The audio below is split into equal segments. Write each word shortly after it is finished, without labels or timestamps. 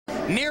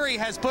Neary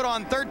has put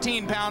on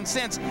 13 pounds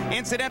since.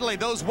 Incidentally,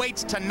 those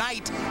weights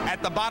tonight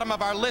at the bottom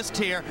of our list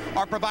here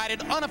are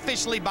provided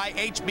unofficially by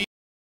WBU.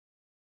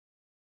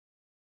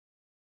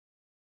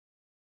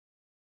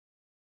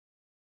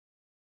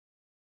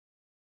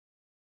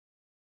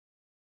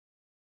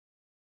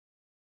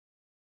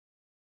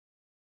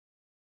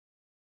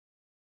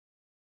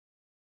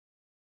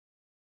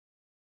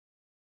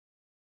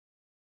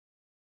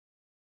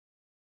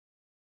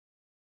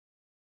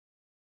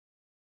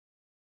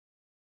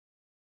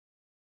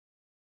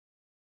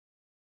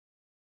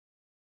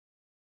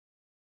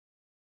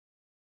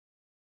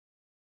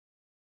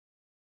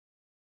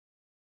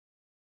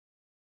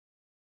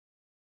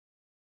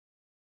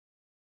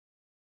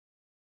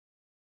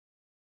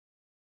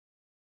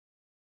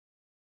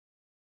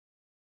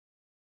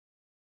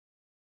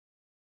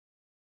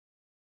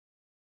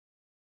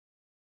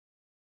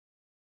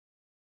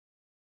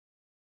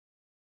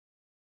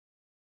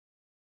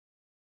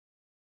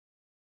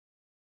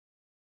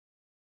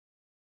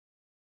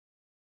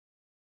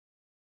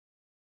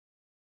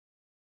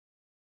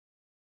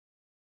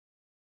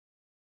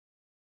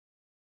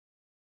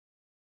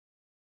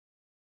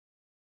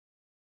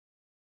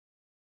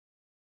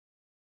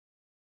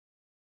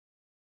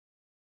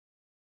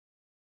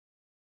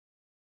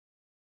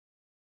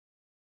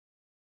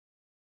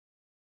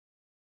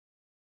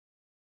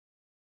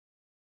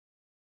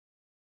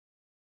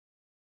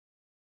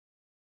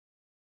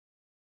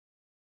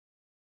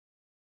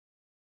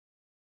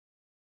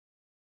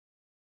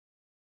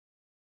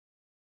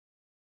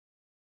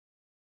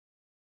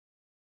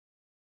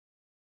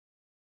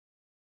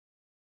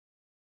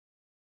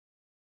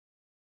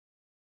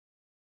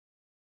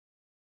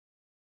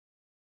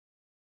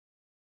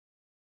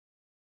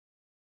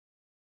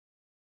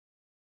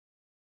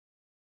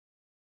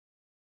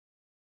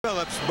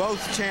 Phillips,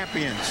 both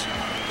champions.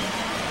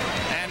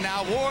 And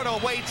now Ward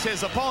awaits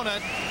his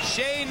opponent,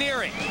 Shea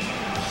Neary.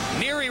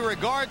 Neary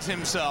regards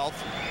himself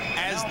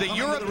as the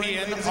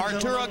European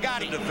Arturo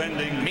Gatti,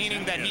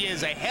 meaning that he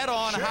is a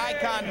head-on,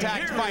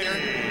 high-contact fighter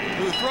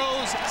who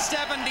throws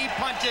 70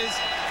 punches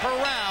per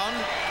round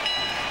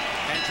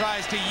and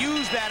tries to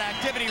use that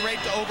activity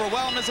rate to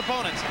overwhelm his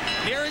opponents.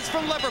 Neary's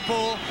from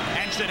Liverpool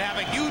and should have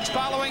a huge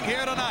following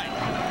here tonight.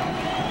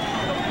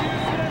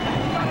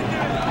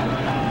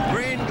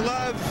 Green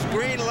gloves,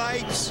 green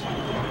lights.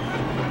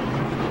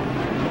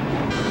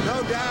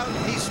 No doubt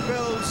he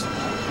spills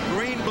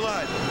green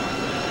blood.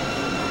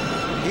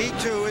 He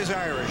too is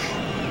Irish.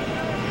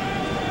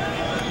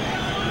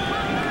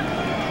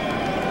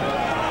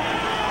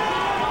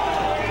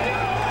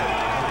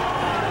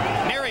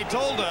 Neary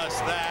told us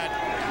that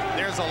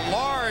there's a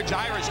large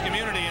Irish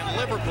community in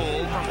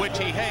Liverpool from which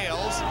he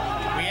hails.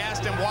 We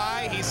asked him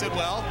why. He said,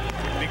 well,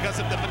 because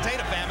of the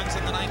potato famines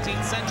in the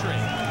 19th century.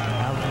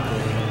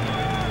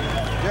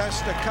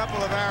 Just a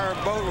couple of hour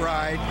boat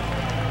ride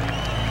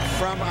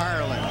from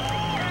Ireland.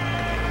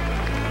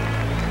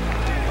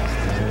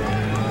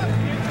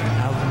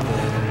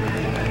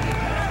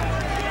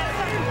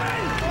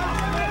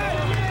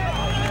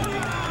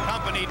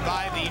 Accompanied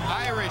by the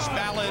Irish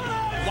ballad,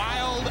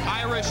 Wild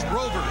Irish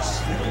Rovers.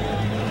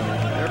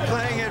 They're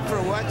playing it for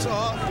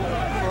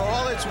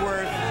all it's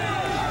worth.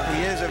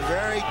 He is a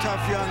very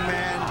tough young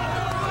man,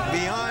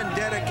 beyond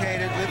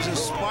dedicated, lives a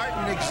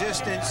Spartan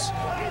existence,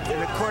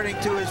 and according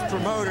to his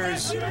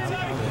promoters,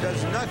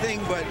 does nothing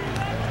but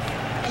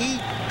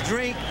eat,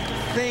 drink,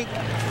 think,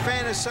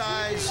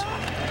 fantasize,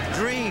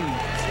 dream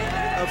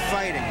of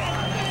fighting.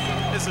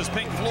 This is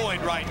Pink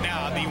Floyd right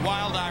now. The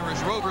Wild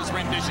Irish Rovers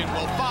rendition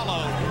will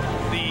follow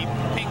the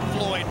Pink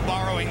Floyd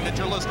borrowing that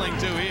you're listening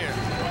to here.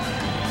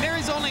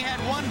 Neary's only had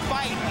one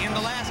fight in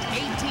the last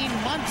 18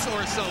 months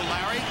or so,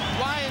 Larry.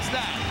 Why is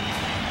that?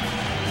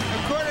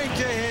 According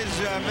to his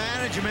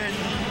management,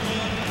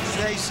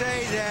 they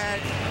say that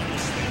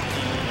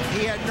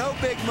he had no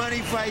big money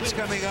fights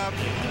coming up.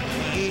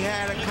 He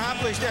had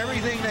accomplished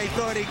everything they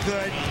thought he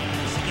could.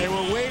 They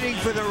were waiting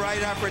for the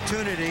right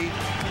opportunity.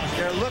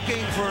 They're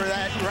looking for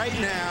that right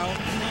now.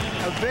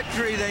 A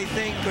victory they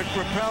think could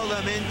propel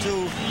them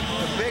into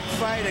a big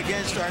fight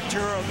against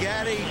Arturo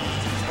Gatti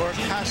or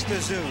Costa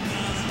Zoo.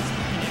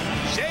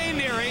 Shea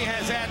Neary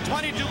has had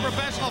 22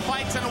 professional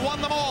fights and won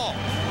them all.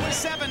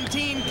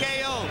 17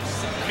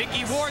 KOs.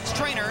 Micky Ward's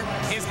trainer,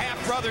 his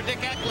half-brother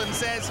Dick Eklund,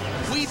 says,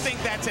 we think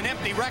that's an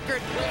empty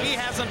record. He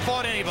hasn't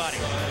fought anybody.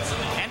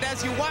 And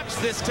as you watch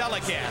this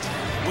telecast,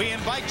 we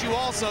invite you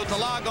also to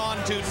log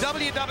on to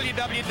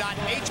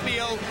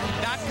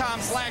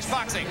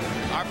www.hbo.com/boxing,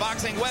 our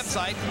boxing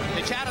website,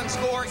 to chat and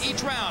score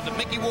each round of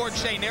Micky Ward,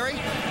 Shea Neary,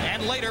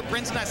 and later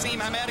Prince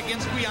Naseem Hamed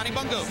against Guyani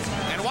Bungu.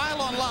 And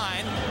while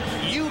online,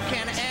 you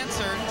can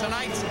answer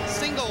tonight's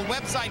single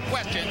website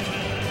question.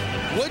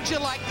 Would you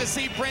like to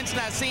see Prince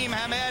Naseem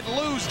Hamed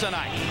lose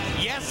tonight?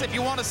 Yes, if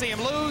you want to see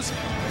him lose.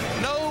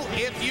 No,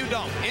 if you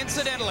don't.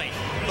 Incidentally,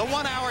 the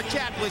 1-hour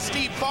chat with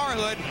Steve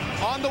Farhood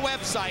on the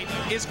website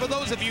is for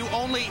those of you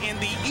only in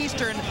the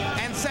Eastern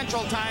and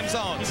Central time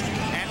zones.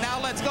 And now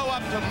let's go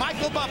up to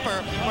Michael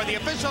Buffer for the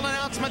official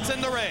announcements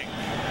in the ring.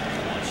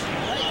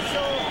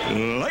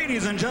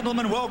 Ladies and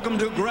gentlemen, welcome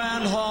to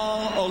Grand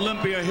Hall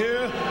Olympia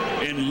here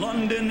in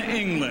London,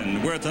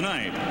 England, where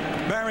tonight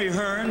Barry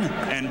Hearn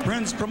and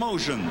Prince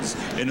Promotions,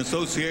 in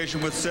association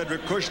with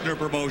Cedric Kushner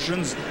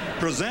Promotions,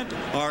 present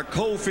our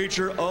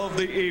co-feature of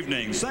the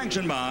evening,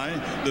 sanctioned by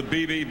the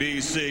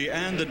BBBC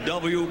and the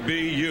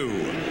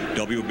WBU.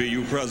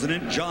 WBU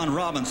President John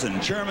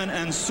Robinson, Chairman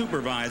and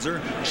Supervisor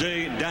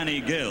J.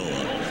 Danny Gill.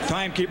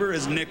 Timekeeper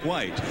is Nick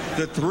White.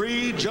 The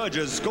three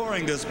judges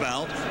scoring this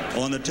bout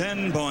on the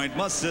 10-point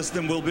must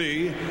system will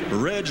be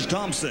Reg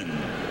Thompson,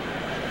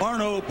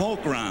 Arno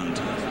Polkrant,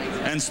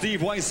 and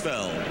Steve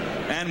Weisfeld.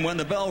 And when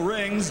the bell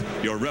rings,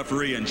 your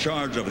referee in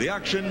charge of the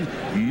action,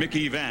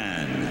 Micky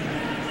Van.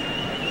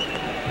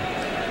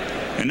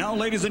 And now,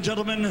 ladies and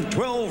gentlemen,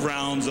 12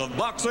 rounds of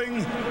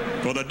boxing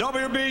for the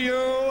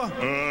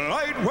WBU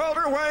Light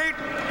Welterweight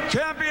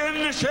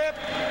Championship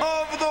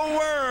of the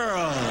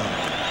World.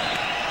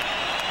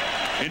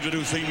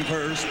 Introducing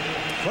first,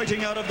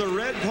 fighting out of the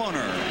red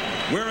corner,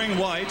 wearing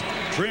white,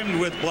 trimmed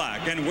with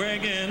black, and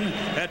weighing in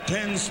at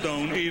 10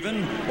 stone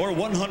even, or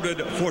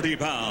 140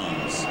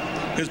 pounds.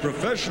 His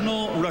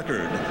professional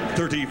record,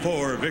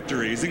 34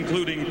 victories,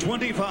 including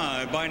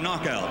 25 by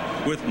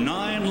knockout, with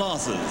 9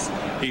 losses.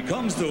 He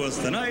comes to us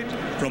tonight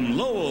from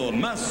Lowell,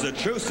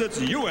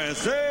 Massachusetts,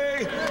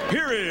 USA.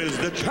 Here is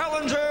the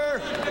challenger,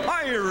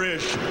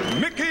 Irish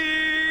Micky.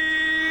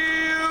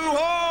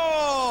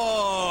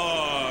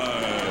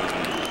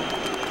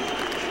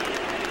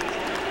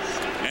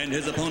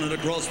 His opponent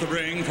across the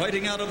ring,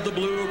 fighting out of the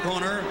blue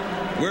corner,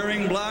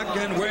 wearing black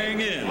and weighing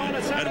in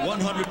at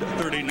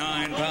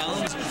 139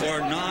 pounds or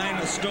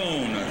 9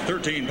 stone,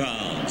 13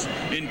 pounds.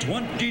 In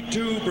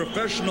 22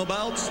 professional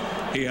bouts,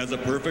 he has a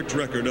perfect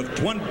record of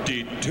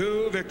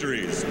 22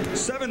 victories,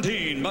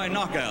 17 by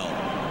knockout.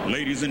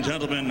 Ladies and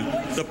gentlemen,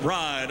 the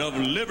pride of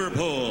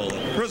Liverpool,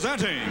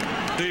 presenting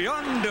the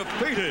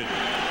undefeated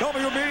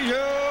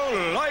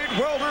WBU Light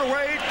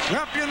Welterweight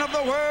Champion of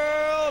the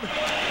World,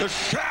 the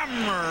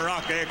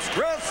Shamrock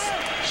Express,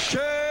 Shea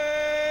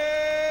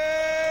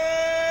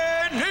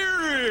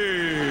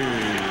Neary.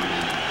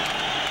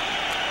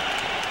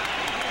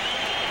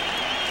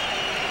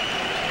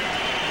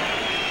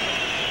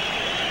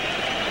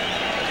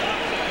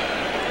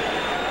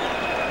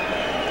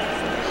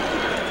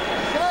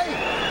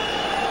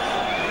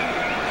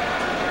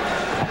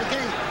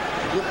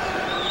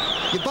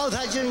 You both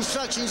had your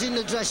instructions in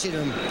the dressing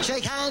room.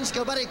 Shake hands,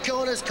 go back in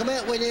corners, come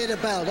out when you hear the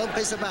bell. Don't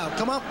piss about.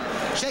 Come on,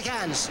 shake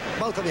hands,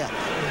 both of you.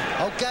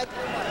 Okay.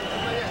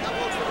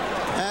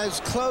 As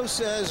close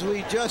as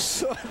we just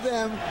saw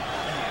them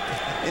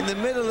in the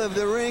middle of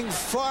the ring,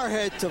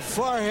 forehead to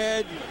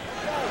forehead.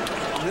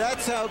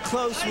 That's how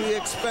close we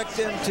expect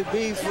them to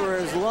be for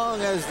as long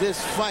as this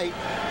fight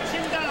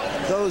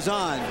goes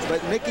on.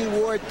 But Micky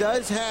Ward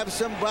does have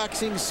some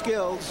boxing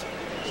skills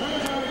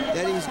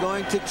that he's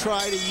going to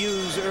try to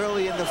use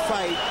early in the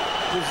fight,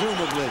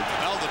 presumably.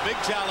 Well, the big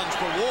challenge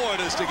for Ward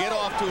is to get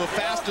off to a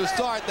faster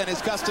start than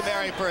is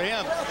customary for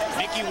him.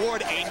 Micky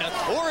Ward, a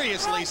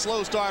notoriously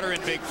slow starter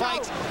in big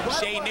fights.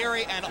 Shea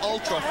Neary, an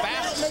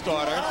ultra-fast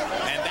starter.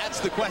 And that's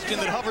the question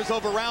that hovers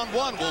over round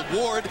one. Will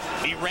Ward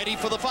be ready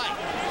for the fight?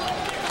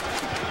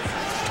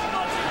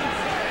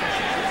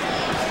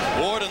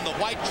 Ward in the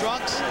white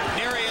trunks,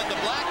 Neary in the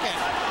black,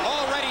 and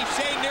already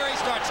Shea Neary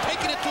starts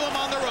taking it to him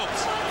on the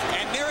ropes.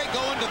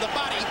 Going to the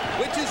body,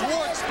 which is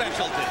Ward's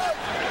specialty.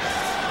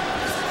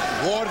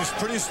 Ward is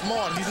pretty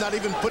smart. He's not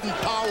even putting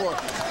power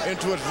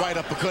into his right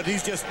uppercut.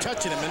 He's just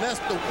touching him, and that's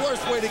the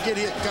worst way to get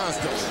hit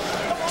constantly.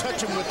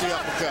 Touch him with the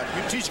uppercut.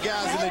 You teach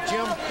guys in the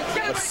gym,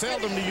 but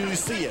seldom do you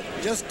see it.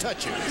 Just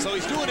touch him. So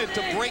he's doing it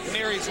to break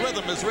Neary's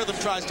rhythm as Rhythm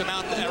tries to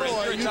mount this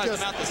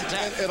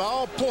attack. At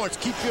all points,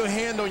 keep your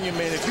hand on your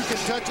man. If you can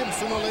touch him,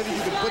 sooner or later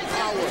you can put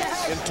power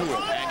into it.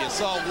 And you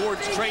saw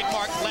Ward's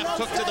trademark left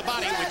hook to the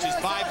body, which is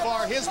by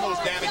far his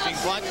most damaging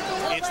punch.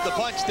 It's the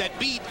punch that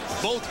beat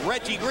both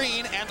Reggie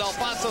Green and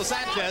Alfonso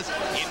Sanchez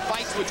in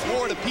fights which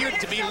Ward appeared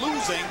to be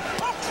losing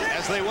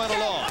as they went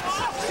along.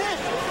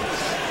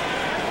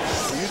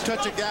 You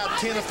touch a guy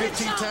 10 or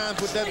 15 times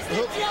with that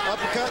hook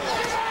uppercut,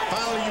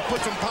 finally you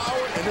put some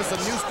power, and it's a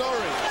new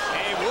story.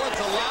 Hey,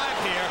 Ward's alive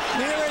here.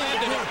 Neary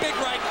landed a big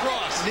right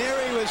cross.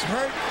 Neary was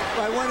hurt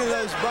by one of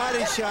those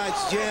body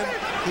shots, Jim.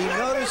 He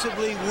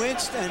noticeably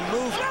winced and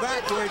moved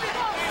backward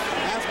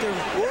after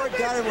Ward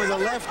got him with a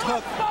left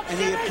hook,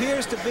 and he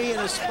appears to be in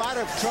a spot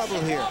of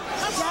trouble here.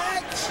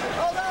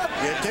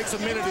 Yeah, it takes a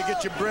minute to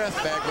get your breath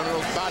back with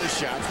those body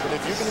shots, but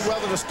if you can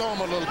weather the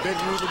storm a little bit,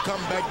 you will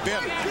come back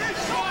better.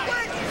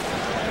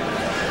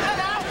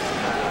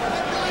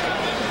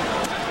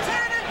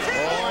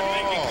 Ward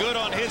making good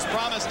on his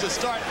promise to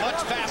start much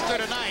faster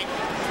tonight.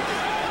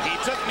 He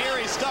took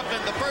Neary's stuff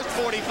in the first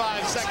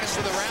 45 seconds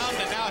of the round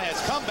and now has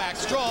come back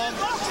strong,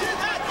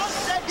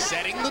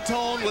 setting the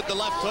tone with the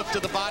left hook to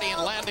the body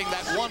and landing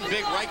that one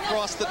big right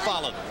cross that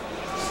followed.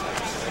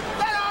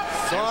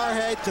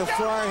 Forehead to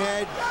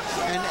forehead,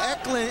 and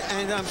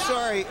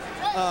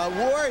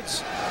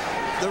Ward's,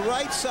 the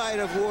right side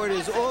of Ward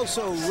is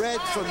also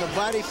red from the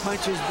body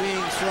punches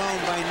being thrown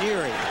by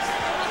Neary.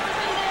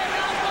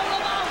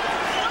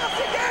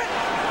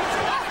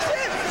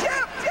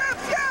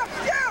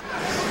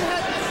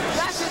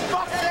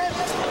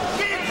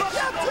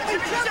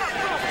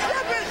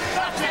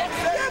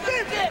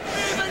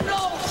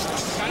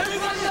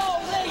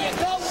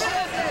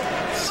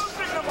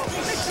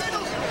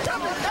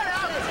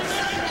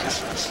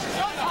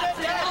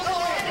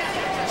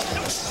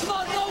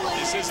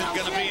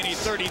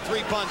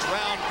 punch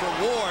round for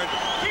Ward.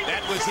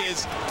 That was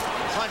his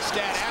punch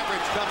stat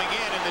average coming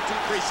in the 2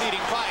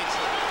 preceding fights.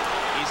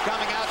 He's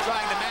coming out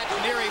trying to match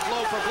Neary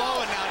blow for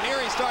blow, and now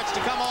Neary starts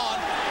to come on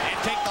and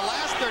take the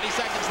last 30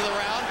 seconds of the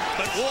round,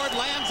 but Ward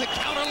lands a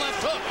counter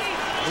left hook.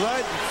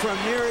 Blood from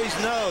Neary's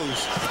nose.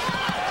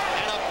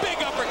 And a big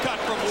uppercut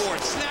from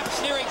Ward. Snaps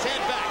Neary's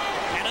head back,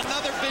 and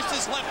another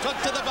vicious left hook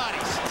to the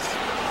body.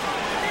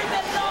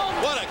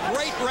 What a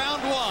great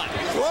round 1.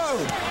 Whoa.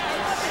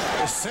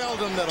 It's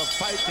seldom that a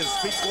fight can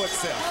speak for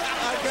itself.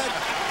 I've got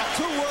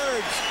 2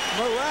 words.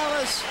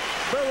 Morales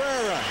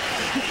Barrera.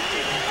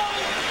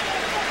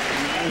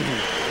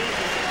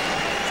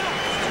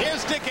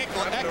 Here's Dick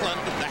Eklund,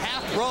 the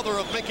half-brother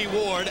of Micky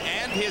Ward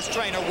and his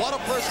trainer. What a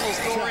personal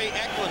story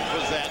Eklund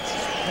presents.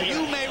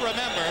 You may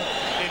remember,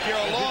 if you're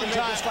a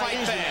long-time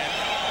fight fan,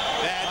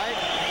 that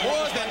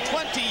more than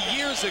 20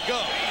 years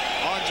ago,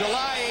 on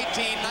July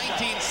 18,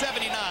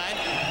 1979,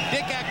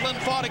 Dick Eklund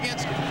fought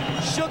against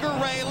Sugar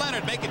Ray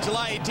Leonard. Make it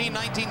July 18,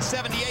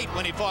 1978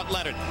 when he fought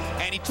Leonard.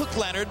 And he took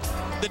Leonard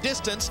the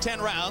distance,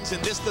 10 rounds,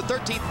 in this, the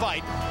 13th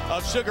fight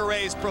of Sugar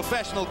Ray's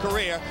professional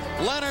career.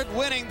 Leonard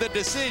winning the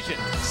decision.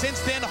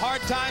 Since then,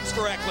 hard times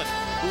for Eklund,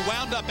 who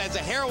wound up as a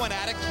heroin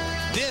addict.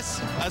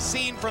 This, a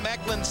scene from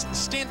Eklund's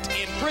stint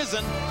in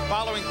prison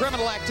following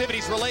criminal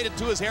activities related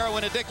to his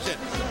heroin addiction.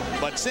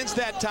 But since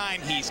that time,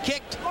 he's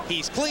kicked,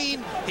 he's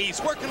clean, he's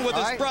working with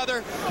his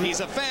brother, he's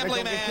a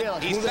family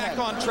man, he's back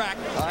on track,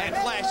 and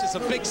flashes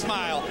a big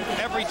smile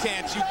every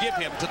chance you give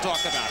him to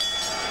talk about it.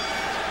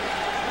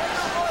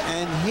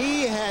 And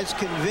he has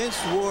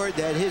convinced Ward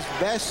that his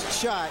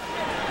best shot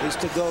is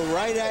to go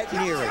right at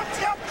Neary.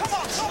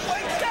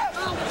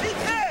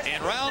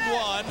 In round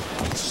 1,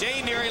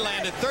 Shea Neary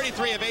landed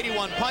 33 of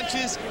 81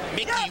 punches.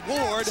 Micky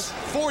Ward,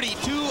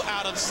 42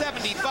 out of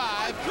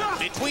 75.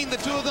 Between the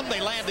two of them,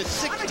 they landed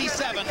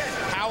 67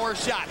 power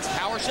shots.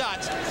 Power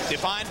shots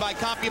defined by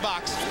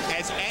CompuBox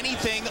as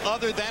anything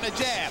other than a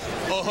jab,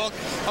 a hook,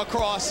 a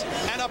cross,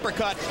 an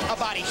uppercut, a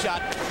body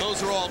shot.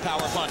 Those are all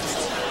power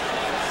punches.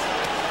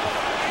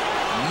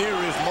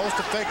 Neary is most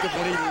effective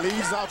when he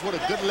leads off with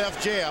a good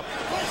left jab.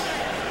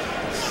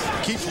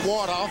 Keeps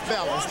Ward off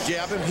balance,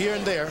 jabbing here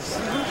and there.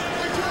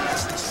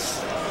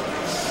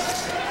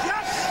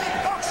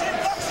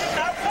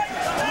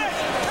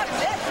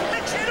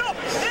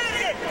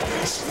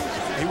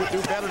 He would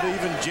do better to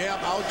even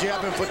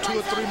out-jab him for 2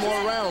 or 3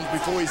 more rounds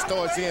before he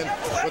starts in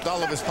with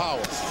all of his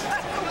power.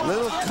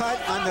 Little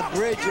cut on the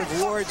bridge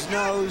of Ward's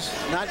nose,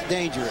 not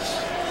dangerous.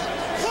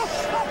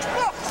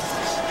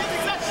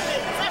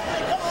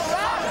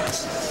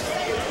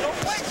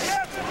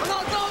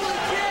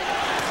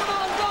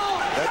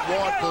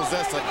 Ward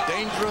possesses a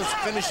dangerous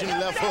finishing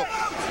left hook.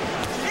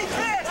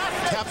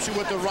 Taps you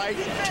with the right,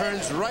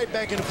 turns right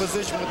back into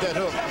position with that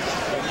hook.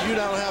 If you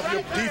don't have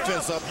your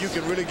defense up, you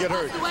can really get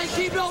hurt. So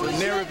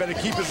Neary better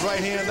keep his right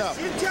hand up.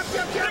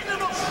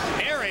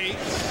 Neary,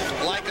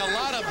 like a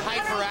lot of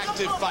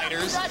hyperactive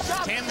fighters,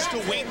 tends to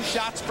wing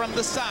shots from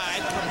the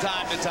side from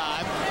time to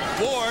time.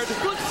 Ward,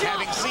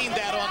 having seen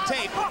that on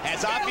tape,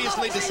 has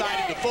obviously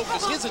decided to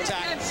focus his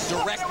attack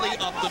directly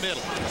up the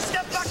middle.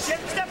 Step back, Jim,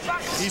 step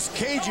back. He's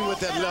cagey with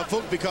that left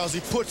hook because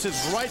he puts his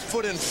right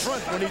foot in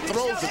front when he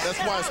throws it. That's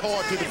why it's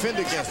hard to defend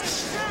against it.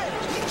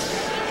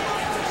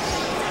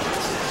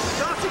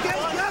 Start again,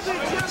 jab it,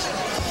 jab it.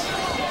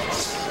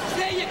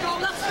 There you go,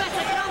 that's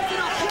better.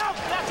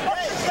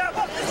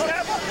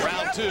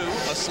 Round 2,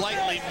 a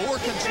slightly more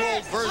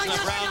controlled version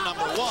of round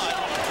number 1.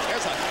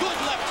 There's a good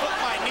left hook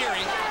by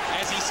Neary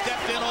as he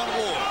stepped in on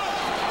Ward.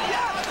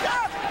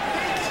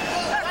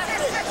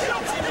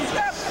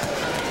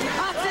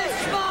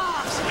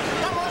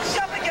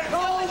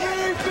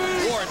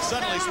 Ward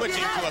suddenly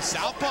switching to a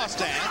southpaw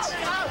stance.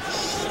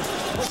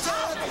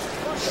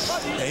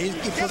 Yeah, he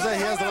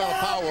has a lot of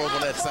power over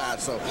that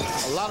side, so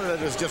a lot of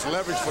that is just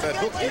leverage for that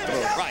hook he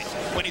throws. Right.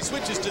 When he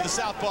switches to the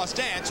southpaw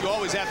stance, you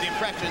always have the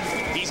impression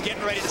he's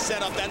getting ready to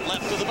set up that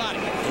left to the body.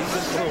 He's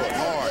been through it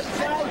hard.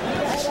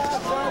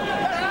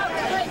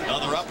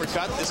 Another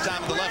uppercut, this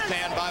time the left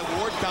hand by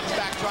Ward. Comes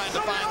back trying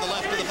to find the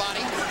left to the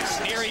body.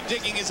 Neary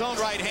digging his own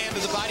right hand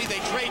to the body. They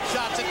trade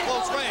shots at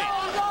close range.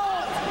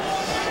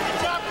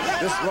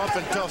 This rough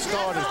and tough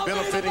start is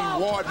benefiting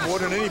Ward more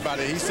than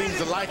anybody. He seems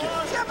to like it.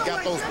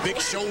 Got those big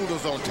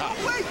shoulders on top.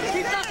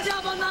 Keep that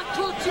jab on that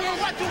foot, Jim.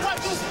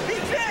 Be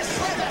pissed.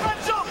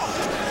 Hands up.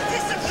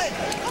 Discipline.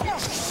 Come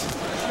on.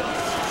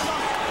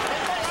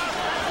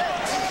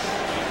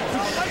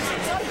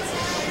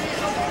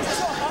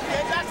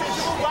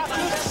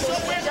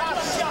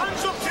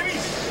 Hands up, Jimmy.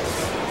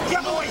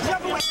 Jab away,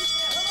 jab away.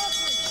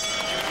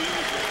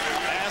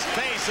 Fast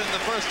pace in the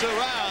first 2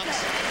 rounds.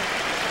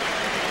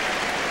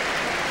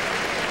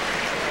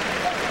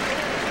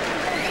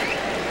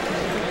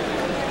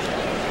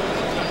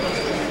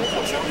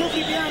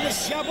 Looking behind the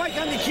jab, why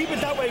can't you keep it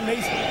that way,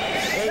 mate?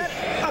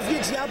 After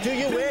your jab, do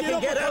your work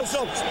and get out.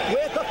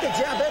 Work up the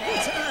jab every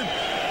time.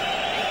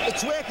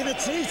 It's working a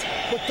treat,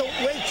 but don't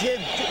wait, Jim.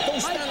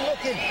 Don't stand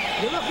looking.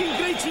 You're looking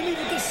great to me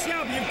with this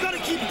jab. You've got to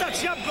keep that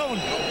jab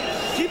going.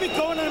 Keep it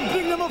going and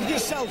bring them up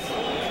yourself.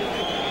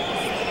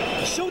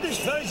 showed his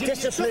version.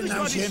 Discipline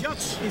now, Jim.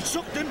 You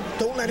sucked him.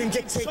 Don't let him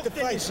dictate the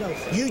fight.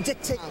 You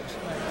dictate.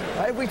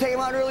 Right, if we take him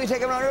out early,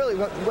 take him out early.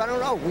 But I don't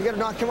know. We got to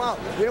knock him out.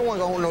 We don't want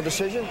to go with no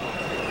decision.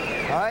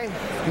 All right?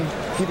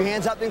 Keep your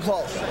hands up and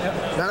close.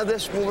 Yep. None of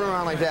this moving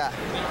around like that.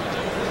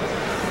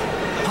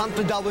 Pump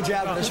the double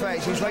jab in his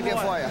face. He's right there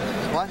for you.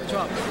 What? Get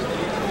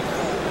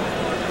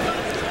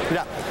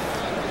up.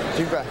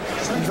 Deep breath.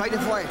 He's right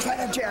there for you. Try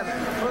that jab.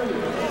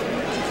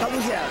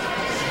 Double jab.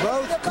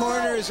 Both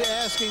corners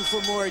asking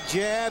for more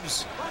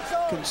jabs,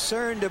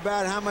 concerned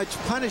about how much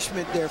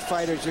punishment their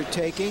fighters are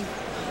taking.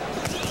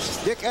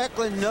 Dick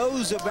Eklund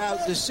knows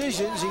about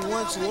decisions. He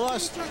once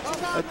lost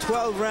a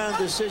 12-round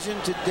decision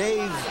to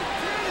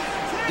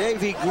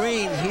Davey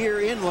Green here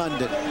in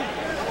London.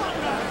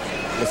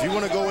 If you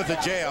want to go with the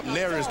jab,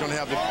 Neary's going to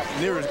have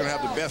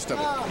the best of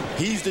it.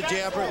 He's the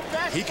jabber.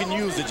 He can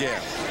use the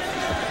jab.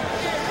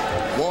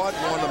 Ward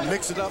want to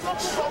mix it up,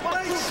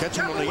 catch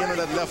him on the end of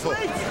that left hook.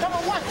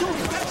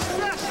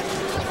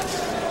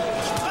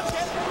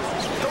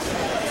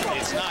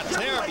 It's not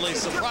terribly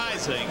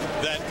surprising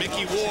that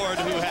Micky Ward,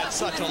 who had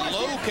such a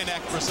low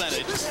connect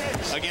percentage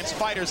against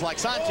fighters like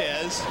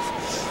Sanchez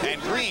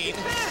and Green,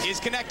 is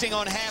connecting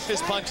on half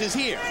his punches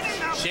here.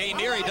 Shea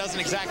Neary doesn't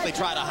exactly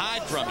try to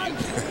hide from you.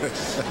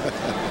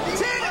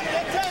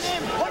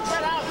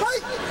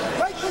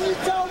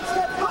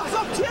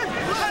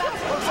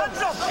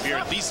 If you're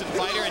a decent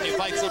fighter and you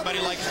fight somebody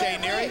like Shea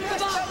Neary,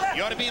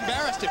 you ought to be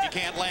embarrassed if you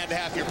can't land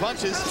half your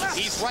punches.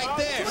 He's right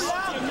there.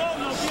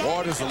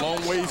 Ward is a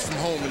long ways from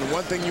home, and the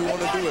one thing you want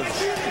to do is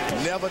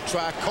never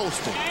try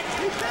coasting.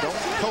 Don't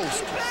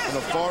coast in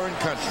a foreign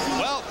country.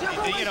 Well,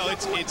 you know,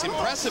 it's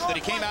impressive that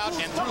he ccame out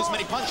and threw as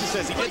many punches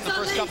as he did in the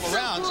first couple of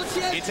rounds.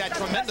 It's at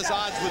tremendous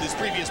odds with his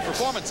previous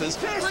performances,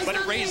 but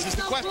it raises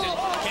the question,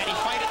 can he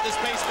fight at this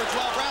pace for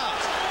 12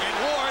 rounds? And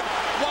Ward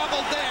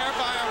wobbled there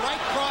by a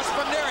right cross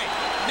from Neary.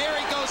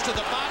 Neary goes to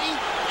the body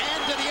and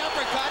to the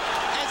uppercut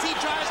as he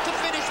tries to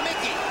finish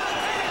Micky.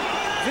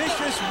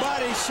 Vicious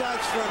body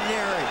shots from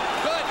Neary.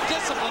 Good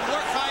discipline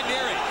work by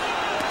Neary.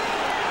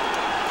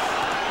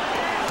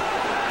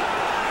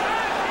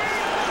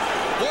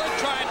 Ward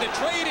trying to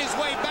trade his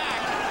way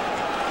back,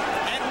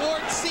 and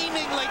Ward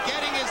seemingly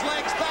getting his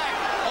legs back,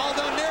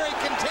 although Neary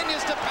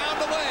continues to pound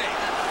away.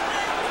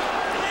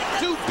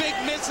 Two big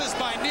misses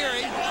by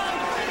Neary,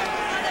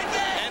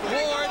 and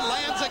Ward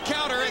lands a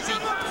counter as he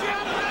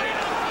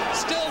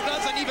still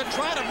doesn't even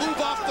try to move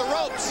off the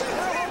ropes.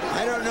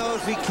 I don't know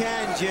if he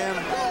can, Jim.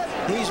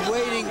 He's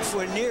waiting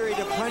for Neary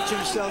to punch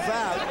himself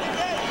out.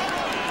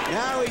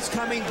 Now he's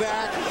coming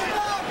back.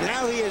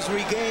 Now he has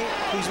regained,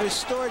 he's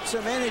restored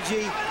some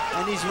energy,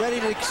 and he's ready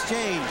to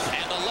exchange.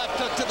 And a left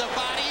hook to the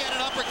body, and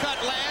an uppercut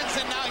lands,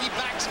 and now he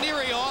backs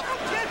Neary off.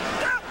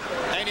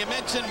 And you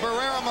mentioned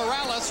Barrera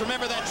Morales.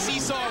 Remember that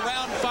seesaw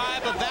round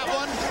 5 of that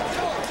one?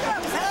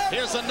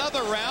 Here's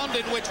another round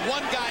in which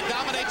one guy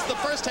dominates the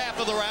first half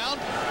of the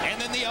round, and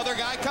then the other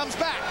guy comes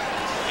back.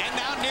 And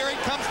now Neary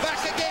comes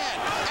back again.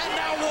 And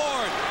now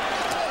Ward.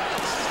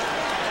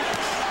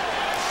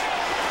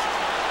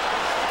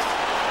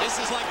 This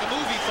is like a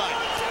movie fight.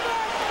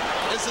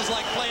 This is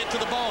like play it to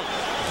the bone.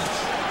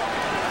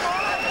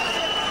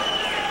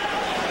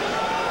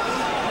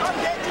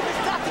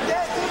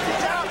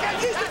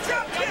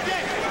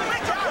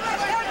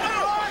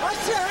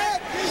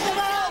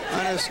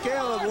 On a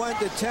scale of 1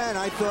 to 10,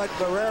 I thought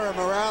Barrera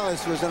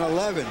Morales was an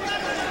 11.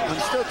 I'm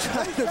still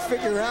trying to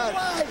figure out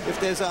if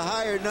there's a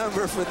higher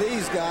number for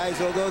these guys,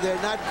 although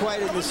they're not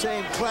quite in the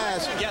same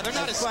class. Yeah, they're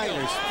not as fighters.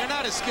 skilled. They're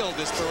not as skilled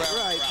as Barrera.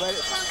 Right, but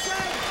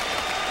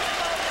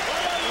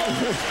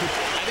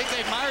I think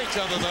they admire each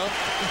other, though.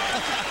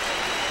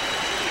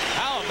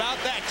 How about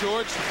that,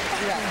 George?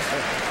 Yeah.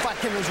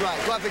 Fucking was right.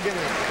 Go after Guinea.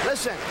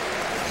 Listen.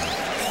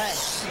 Hey,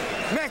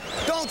 Mick,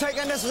 don't take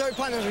unnecessary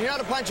punches. You're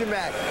not a punching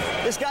bag.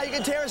 This guy, you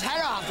can tear his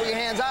head off with your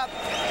hands up.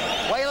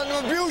 Why you letting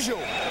him abuse you?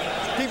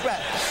 Deep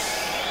breath.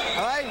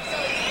 All right?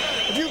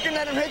 If you can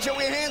let him hit you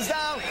with your hands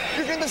down,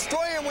 you can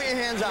destroy him with your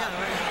hands up.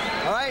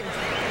 All right?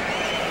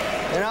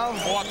 You know?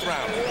 Fourth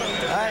round.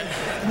 All right.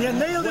 You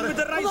nailed him with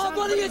the right hand.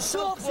 buddy, it's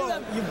soft.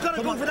 You've got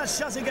to go for that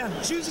shot again.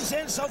 Choose his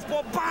hand,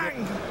 southpaw,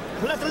 bang!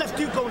 We'll let the left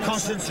duke go.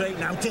 Concentrate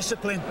now,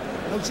 discipline.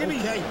 Oh, Jimmy.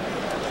 Okay.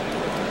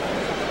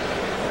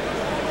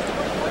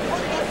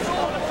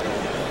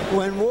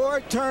 when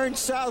Ward turned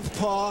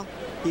southpaw,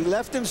 he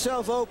left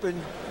himself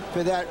open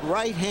for that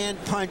right hand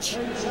punch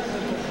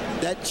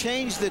that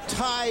changed the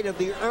tide of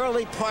the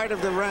early part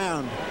of the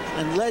round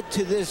and led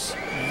to this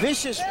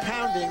vicious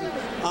pounding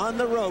on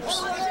the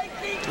ropes.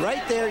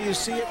 Right there, you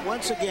see it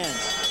once again.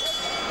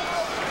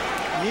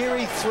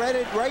 Neary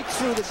threaded right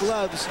through the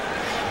gloves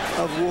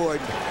of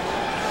Ward.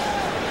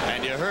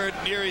 And you heard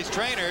Neary's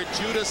trainer,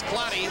 Judas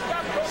Clottey,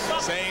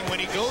 saying when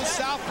he goes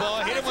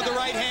southpaw, hit him with the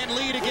right hand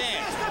lead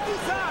again.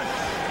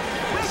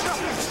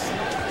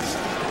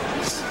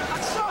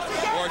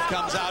 Ward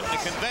comes out in a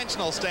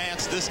conventional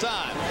stance this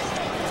time.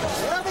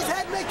 Get off his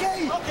head,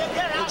 Mickey!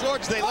 Well,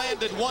 George, they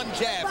landed one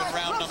jab in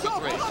round number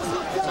 3.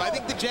 So I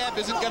think the jab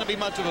isn't going to be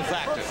much of a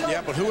factor.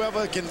 Yeah, but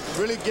whoever can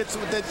really get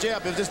with that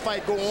jab, if this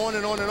fight go on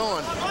and on and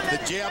on, the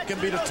jab can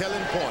be the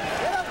telling point.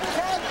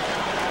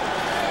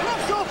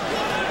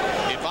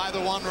 If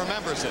either one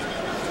remembers it.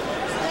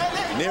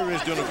 Neary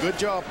is doing a good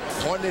job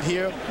pointing it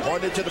here,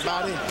 pointing it to the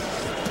body.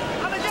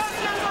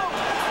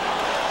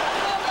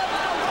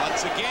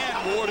 Once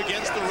again, Ward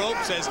against the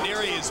ropes as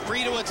Neary is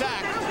free to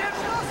attack.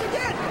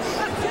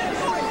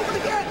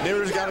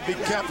 Neary's got to be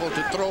careful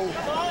to throw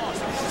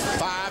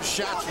 5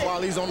 shots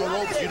while he's on the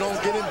ropes. You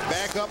don't get him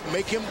back up,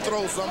 make him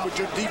throw some with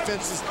your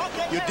defense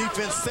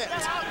set.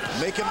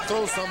 Make him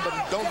throw some,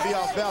 but don't be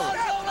off balance.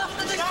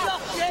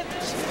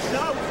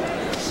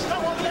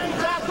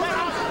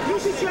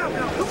 Use your jab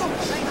now, come on.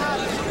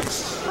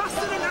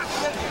 Faster than that.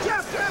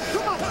 Jab,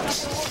 come on.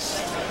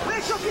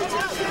 Make up your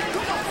jab,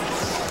 come on.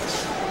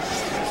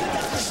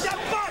 Step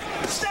back,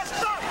 step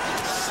back.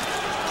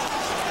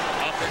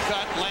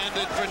 Uppercut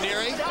landed for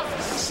Neary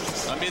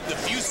amid the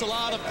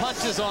fusillade of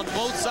punches on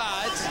both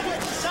sides.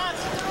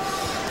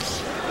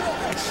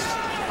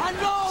 And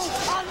roll.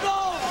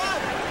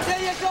 There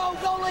you go,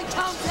 rolling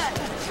counter.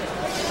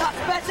 That's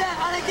better,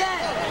 and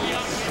again.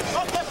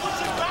 Okay,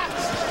 push it back.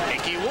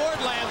 Micky Ward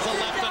lands a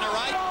left and a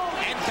right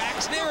and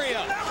backs Neary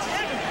up.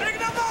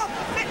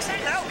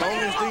 As long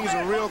as things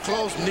are real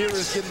close,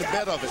 Neary's getting the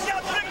better of it.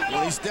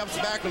 When he steps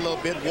back a little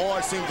bit,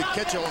 Ward seems to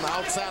catch you on the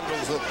outside of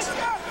those hooks.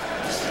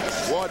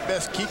 Ward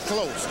best keep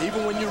close.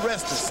 Even when you're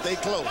resting, stay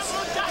close.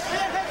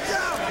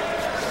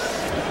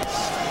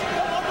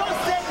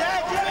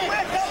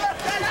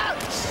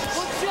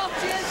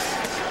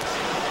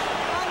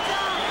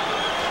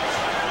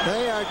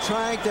 They are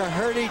trying to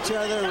hurt each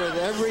other with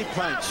every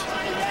punch.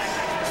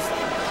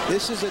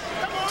 This is a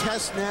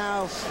test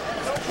now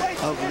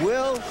of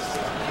will,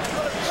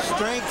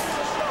 strength,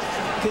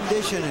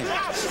 conditioning.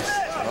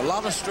 A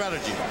lot of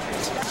strategy.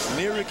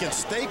 Neary can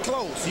stay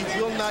close. He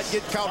will not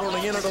get caught on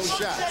the end of those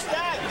shots.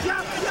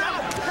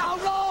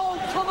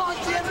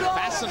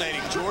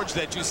 Fascinating, George,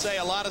 that you say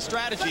a lot of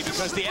strategy,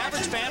 because the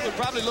average fan would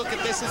probably look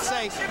at this and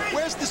say,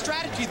 where's the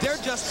strategy? They're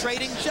just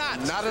trading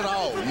shots. Not at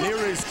all.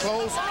 Neary's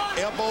close,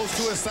 elbows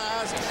to his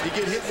sides. He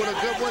get hit with a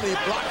good one, he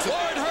blocks it.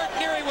 Ward hurt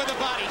Neary with a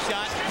body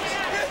shot.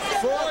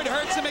 Ward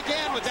hurts him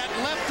again with that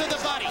left to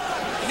the body.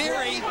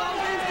 Neary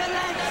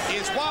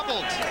is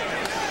wobbled.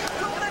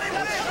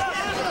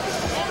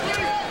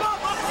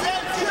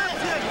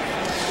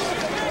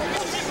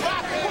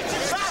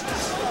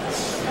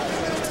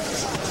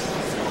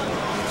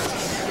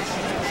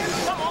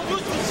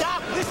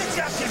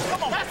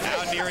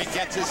 Now Neary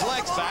gets his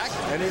legs back.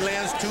 And he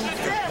lands 2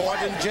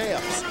 important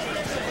jabs.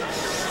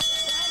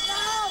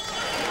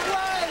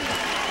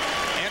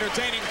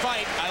 Entertaining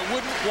fight. I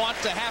wouldn't want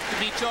to have to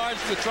be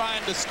charged with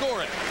trying to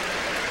score it.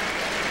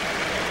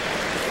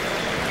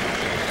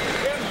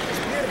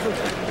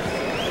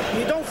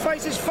 You don't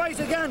fight his fight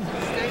again.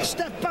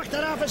 Step back,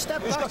 that half a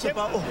step back. Jim.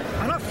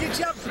 And off your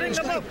jab, bring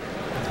them up.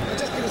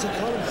 Just give us a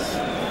column.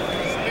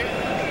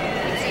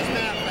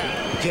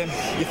 Jim,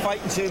 you're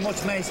fighting too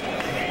much, mate.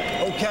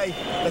 Okay,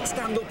 let's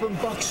stand up and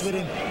box with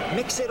him.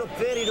 Mix it up,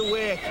 vary the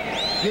work.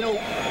 You know,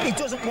 he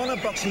doesn't want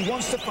to box, he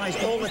wants to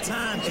fight all the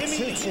time.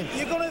 Jimmy,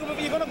 you're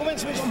gonna go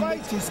into his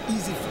fight. It's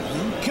easy for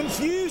you.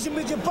 Confuse him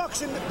with your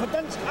boxing, but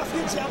then after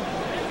your jab.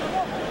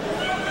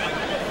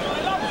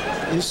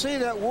 You see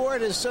that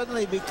Ward has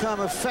suddenly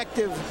become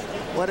effective.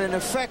 What in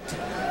effect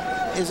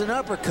is an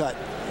uppercut.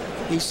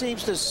 He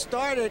seems to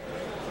start it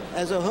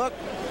as a hook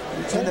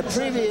in the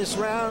previous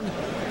round.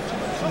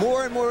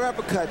 More and more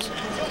uppercuts.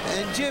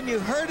 And Jim, you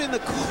heard in the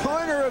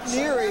corner of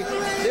Neary,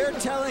 they're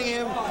telling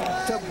him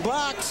to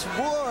box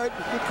Ward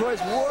because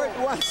Ward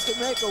wants to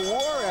make a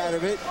war out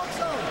of it,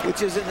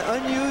 which is an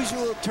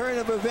unusual turn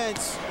of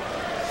events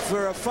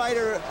for a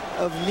fighter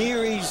of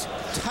Neary's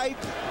type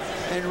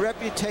and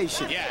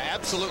reputation. Yeah,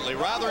 absolutely.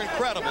 Rather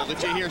incredible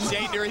that you hear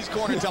Shea Neary's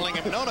corner telling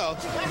him, no,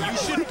 you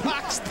should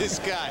box this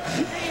guy.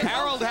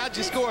 Harold, how'd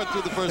you score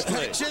through the first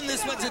place? Jim,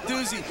 this one's a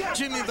doozy.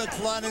 Jimmy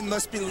McClellan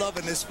must be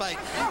loving this fight.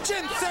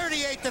 Jim,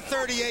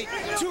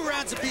 38-38, 2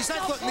 rounds apiece. I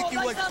thought Micky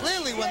Ward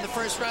clearly won the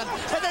first round.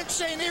 And then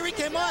Shea Neary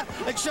came on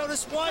and showed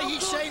us why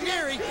he's Shea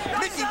Neary.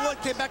 Micky Ward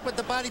came back with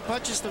the body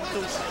punches to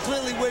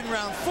clearly win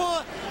round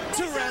 4.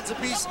 2 rounds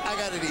apiece. I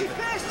got it even.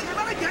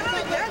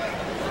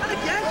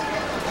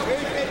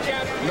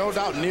 No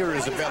doubt Neary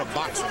is a better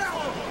boxer.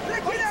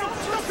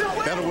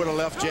 Better with a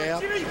left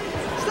jab.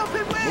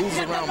 Moves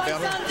around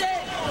better.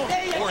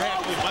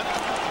 Forehead movement.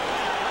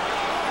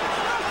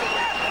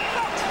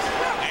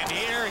 And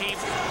here he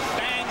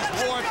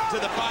bangs Ward to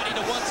the body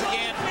to once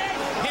again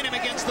hit him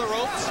against the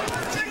ropes.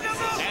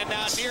 And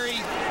now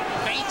Neary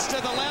feints to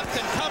the left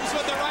and comes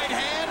with the right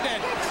hand,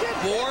 and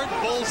Ward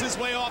pulls his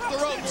way off the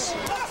ropes.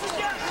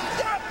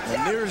 And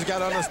Neary's got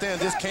to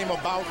understand this came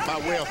about by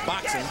way of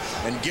boxing,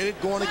 and get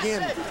it going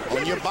again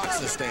on your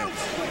boxing stance.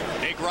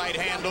 Big right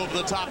hand over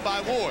the top by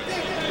Ward.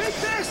 And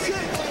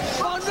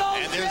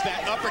there's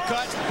that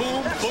uppercut.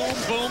 Boom, boom,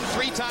 boom.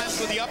 3 times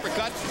with the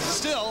uppercut.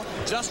 Still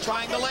just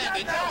trying to land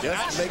it.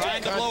 Not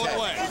trying to blow it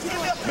away.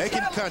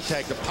 Making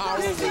contact. The power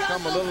will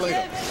come a little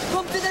later.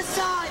 Come to the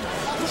side.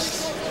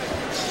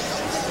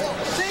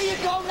 There you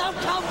go, now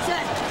counter.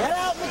 Get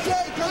out,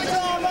 Micky. Come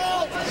down,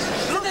 out.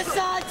 To the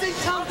sides and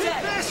counter.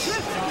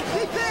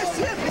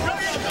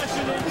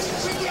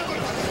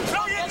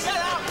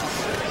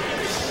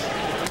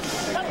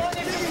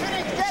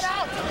 Get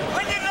out.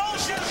 When you know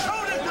she's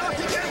shooting.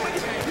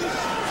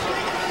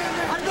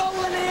 I'm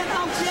rolling in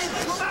now, Jim.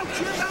 Come out,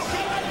 Jim.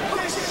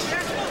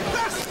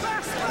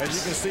 As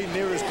you can see,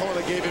 Neary's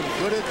corner gave him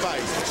good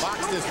advice.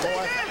 Box this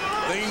boy.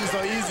 Things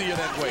are easier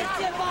that way.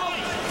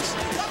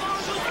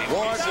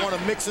 Ward want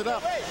to mix it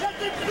up.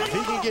 If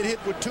he can get hit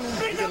with 2,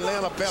 he can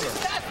land a better.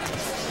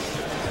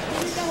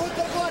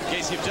 In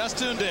case you've just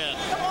tuned in,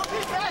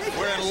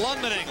 we're in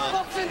London,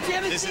 England.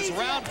 This is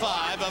round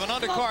 5 of an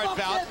undercard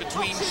bout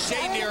between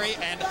Shea Neary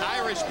and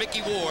Irish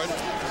Micky Ward.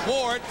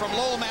 Ward from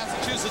Lowell,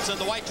 Massachusetts in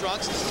the white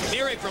trunks.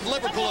 Neary from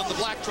Liverpool in the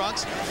black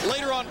trunks.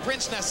 Later on,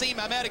 Prince Naseem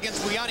Hamed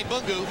against Uyani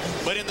Bungu.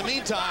 But in the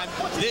meantime,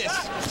 this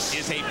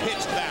is a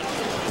pitched battle.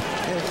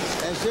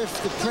 As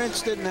if the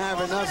Prince didn't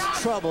have enough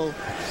trouble,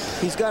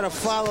 he's got to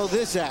follow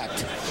this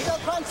act.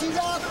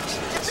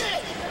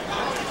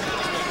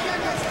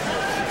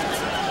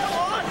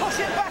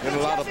 Getting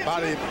a lot of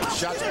body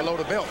shots below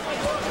the belt.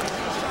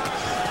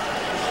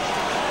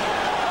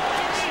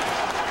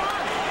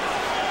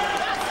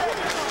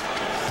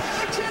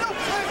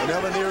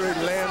 Whenever Neary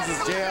lands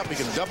his jab, he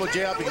can double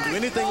jab, he can do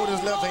anything with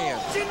his left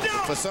hand.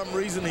 For some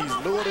reason, he's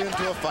lured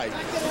into a fight.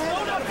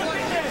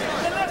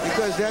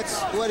 Because that's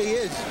what he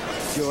is,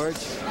 George.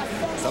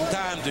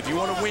 Sometimes, if you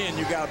want to win,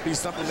 you got to be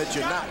something that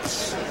you're not.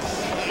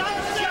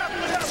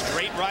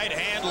 Straight right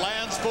hand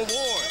lands for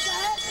Ward.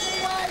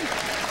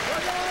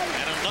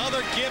 And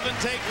another give and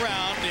take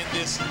round in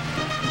this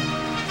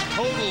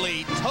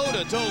totally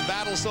toe-to-toe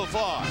battle so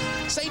far.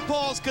 St.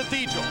 Paul's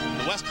Cathedral,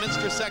 the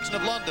Westminster section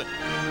of London,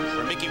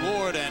 where Micky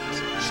Ward and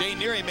Shea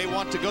Neary may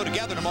want to go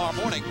together tomorrow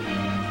morning,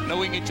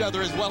 knowing each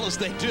other as well as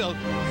they do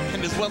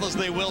and as well as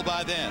they will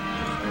by then.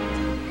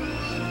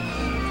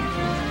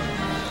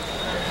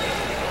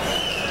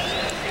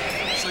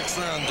 Sixth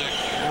round, Dick.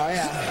 Oh,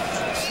 yeah.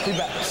 Be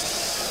back.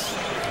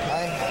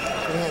 Right?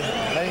 Go ahead.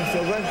 Let him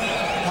feel good?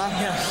 Huh?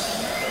 Yeah.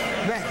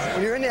 Man,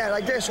 when you're in there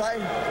like this,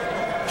 right?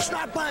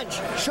 Short punch.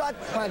 Short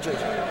punches.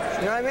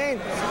 You know what I mean?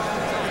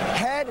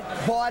 Head,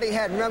 body,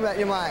 head. Remember that in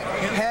your mind.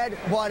 Head,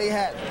 body,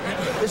 head.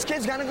 This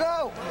kid's gonna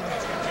go.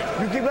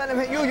 You keep letting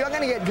him hit you, you're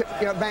gonna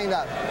get banged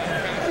up.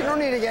 You don't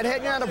need to get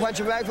hit. You're not a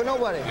punching bag for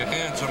nobody. Your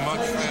hands are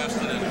much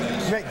faster than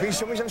this. Rick, please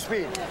show me some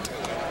speed.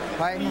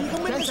 Right? You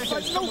can win this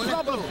fight, no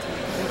problem.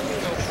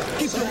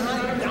 Keep your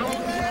hand down,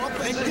 up,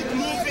 and keep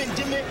moving,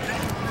 Jimmy.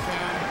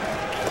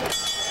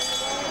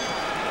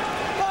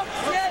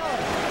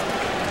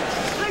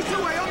 Straight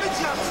away on the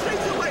jump,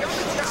 straight away on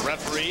the jump.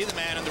 Referee, the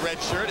man in the red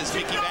shirt, is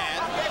Micky Mann.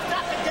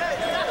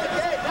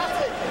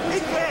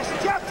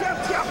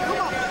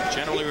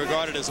 Generally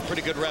regarded as a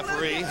pretty good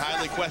referee,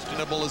 highly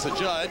questionable as a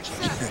judge.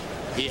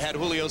 He had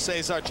Julio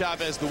Cesar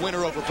Chavez the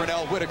winner over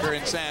Pernell Whitaker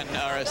in San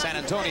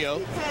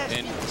Antonio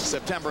in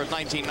September of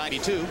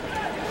 1992.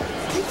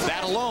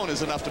 That alone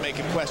is enough to make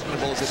him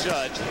questionable as a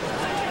judge.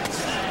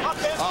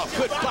 Oh,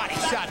 good body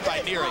shot by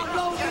Neary.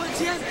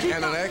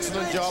 And an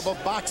excellent job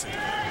of boxing,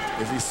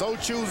 if he so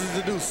chooses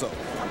to do so.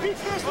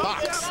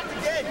 Box.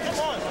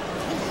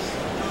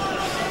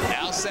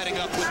 Now setting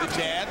up with the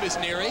jab is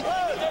Neary.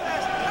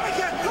 Right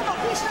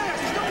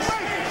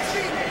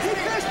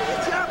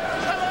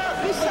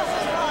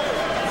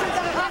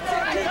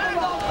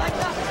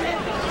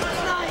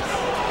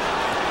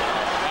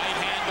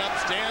hand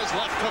upstairs,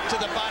 left hook to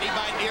the body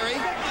by Neary.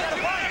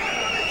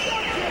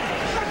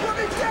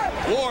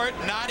 Ward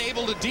not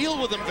able to deal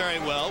with him very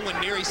well when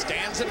Neary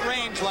stands at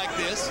range like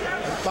this.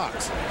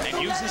 Box.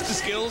 And uses the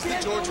skills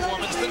that George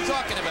Foreman's been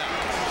talking about.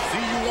 See,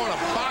 you want to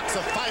box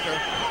a fighter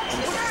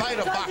and fight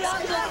a boxer.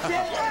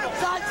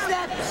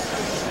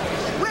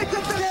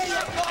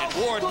 And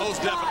Ward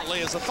most definitely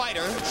is a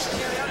fighter,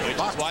 which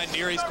is why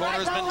Neary's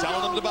corner has been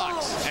telling him to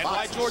box. And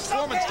why George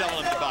Foreman's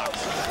telling him to box.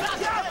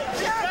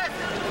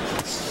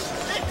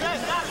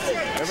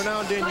 Every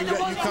now and then you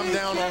come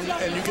down on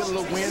and you get a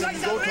little wind and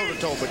you go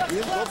toe-to-toe, but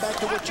you go back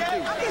to what you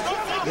do.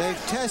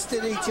 They've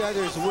tested each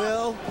other's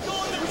will.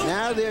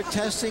 Now they're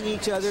testing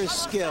each other's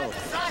skill.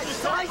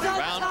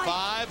 Round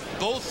 5,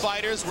 both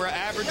fighters were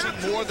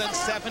averaging more than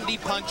 70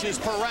 punches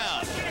per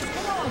round.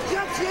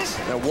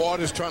 Now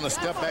Ward is trying to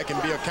step back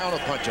and be a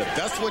counterpuncher.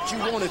 That's what you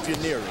want if you're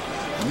Neary.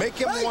 Make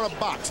him want to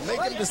box.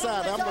 Make him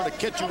decide, I'm going to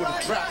catch you with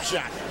a trap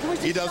shot.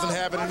 He doesn't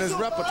have it in his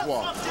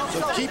repertoire.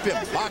 So keep him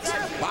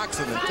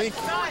boxing and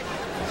thinking.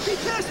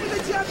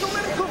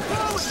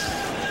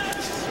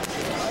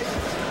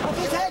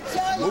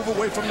 Move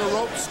away from the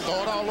rope,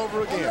 start all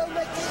over again.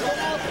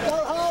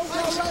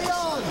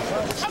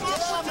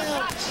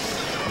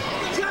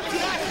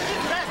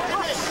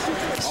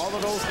 All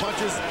of those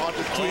punches are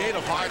to create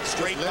a hard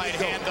straight right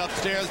hand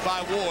upstairs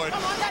by Ward.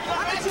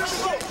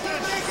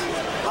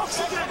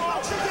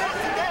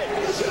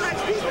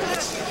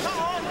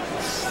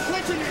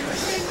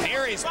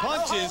 Neary's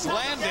punches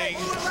landing,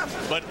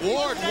 but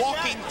Ward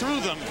walking through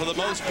them for the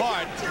most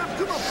part.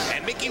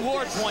 And Micky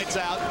Ward points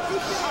out,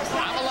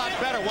 I'm a lot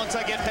better once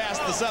I get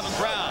past the 7th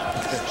round.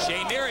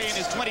 Shea Neary in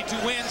his 22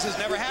 wins has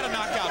never had a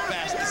knockout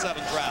past the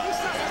 7th round.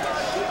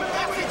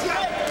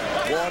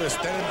 Ward is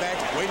standing back,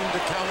 waiting to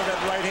counter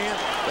that right hand.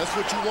 That's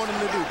what you want him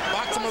to do.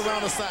 Box him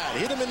around the side.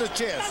 Hit him in the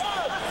chest.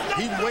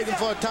 He's waiting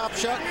for a top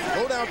shot.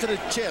 Go down to the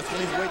chest when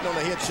he's waiting on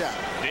a head shot.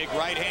 Big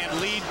right hand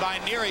lead by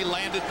Neary.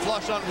 Landed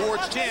flush on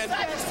Ward's chin.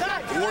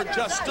 Ward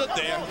just stood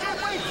there.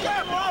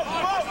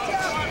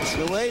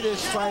 The way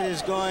this fight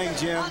is going,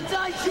 Jim,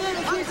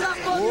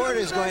 Ward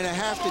is going to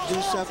have to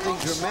do something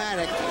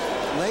dramatic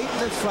late in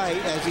the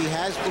fight, as he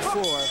has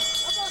before,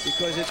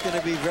 because it's going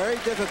to be very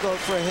difficult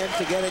for him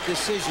to get a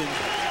decision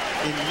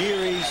in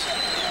Neary's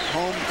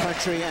home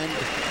country and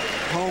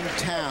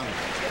hometown.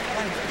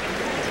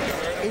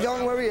 You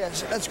don't worry,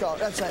 yes. Let's go.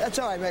 That's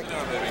all right, Mick.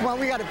 Come on,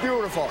 we got it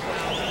beautiful.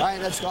 All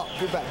right, let's go.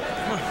 Be back.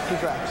 Be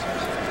back.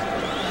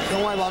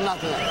 Don't worry about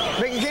nothing.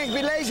 Mick, you can't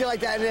be lazy like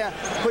that in there.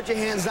 Put your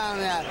hands down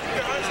in there.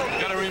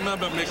 You gotta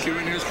remember, Mick, you're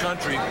in his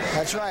country.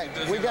 That's right.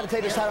 We gotta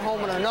take this title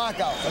home with a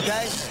knockout,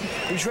 okay?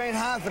 We trained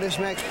hard for this,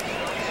 Mick.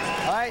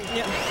 All right?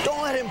 Yeah.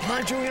 Don't let him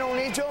punch you. You don't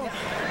need to.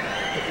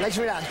 Next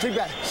me down. Be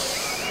back.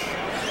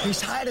 He's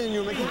higher than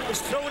you, Micky.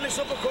 He's throwing this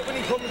uppercut when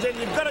he comes in.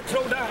 You've got to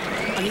throw that.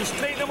 And you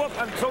straighten him up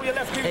and throw your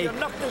left heel. You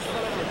knock this.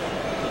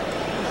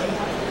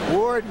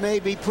 Ward may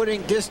be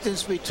putting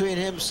distance between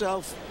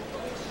himself.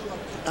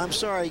 I'm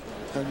sorry.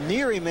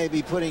 Neary may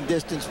be putting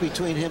distance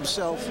between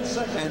himself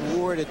and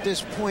Ward at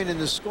this point in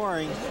the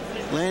scoring,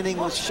 landing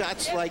with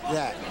shots like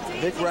that.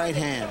 Big right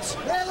hands.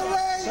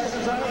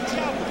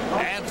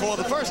 And for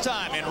the first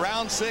time in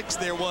round 6,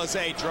 there was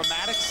a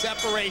dramatic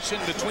separation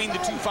between the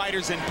two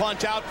fighters in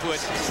punch output.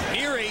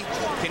 Neary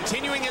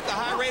continuing at the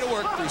high rate of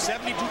work through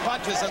 72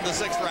 punches in the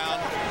 6th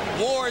round.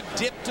 Ward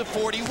dipped to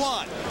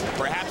 41,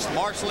 perhaps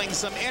marshaling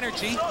some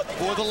energy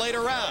for the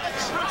later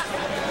rounds.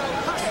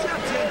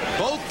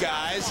 Both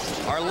guys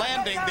are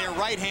landing their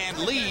right hand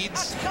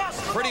leads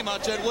pretty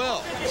much at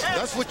will.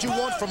 That's what you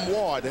want from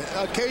Ward.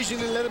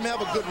 Occasionally let him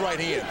have a good right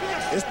hand.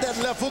 It's that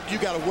left hook you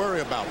got to worry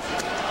about.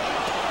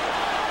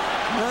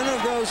 None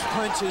of those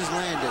punches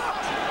landed.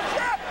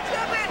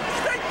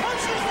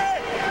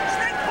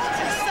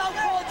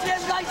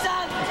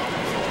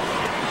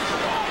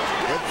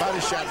 Good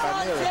body shot by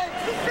Neary.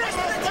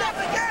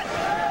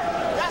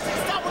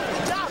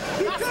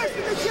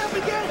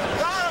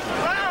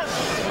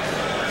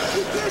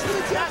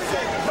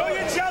 Throw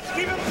your jabs,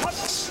 keep him pop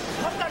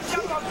that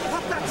jab on,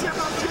 pop that jab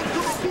on,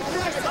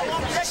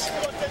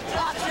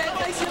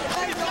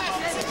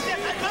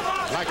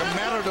 Like a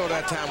matador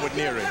that time with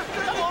Neary.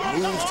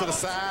 Moves to the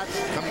side,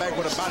 come back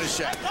with a body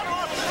shot.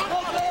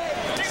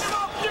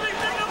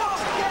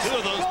 2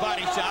 of those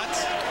body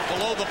shots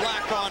below the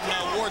black on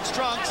Ward's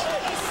trunks.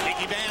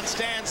 Mickey Van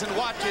stands and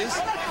watches.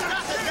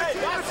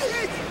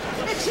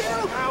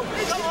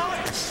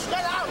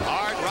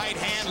 Hard right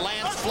hand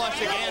lands flush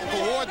again for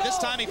Ward. This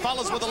time he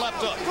follows with a left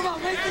hook.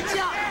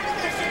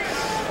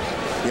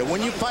 Yeah,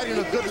 when you're fighting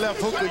a good left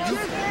hooker, you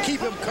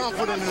keep him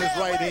confident in his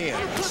right hand.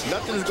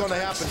 Nothing is going to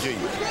happen to you.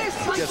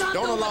 Just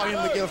don't allow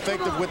him to get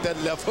effective with that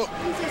left hook.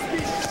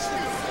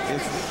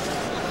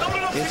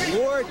 If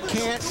Ward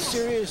can't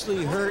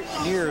seriously hurt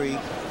Neary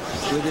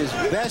with his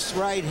best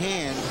right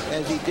hand,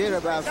 as he did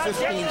about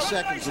 15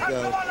 seconds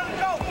ago,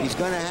 he's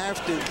going to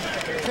have to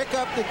pick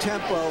up the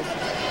tempo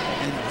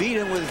and beat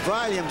him with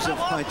volumes of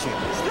punching. I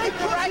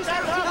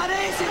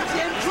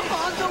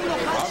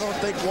don't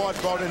think Ward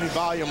brought any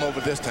volume over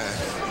this time.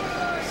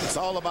 It's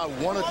all about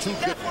 1 or 2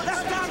 good ones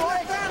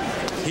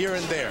here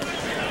and there.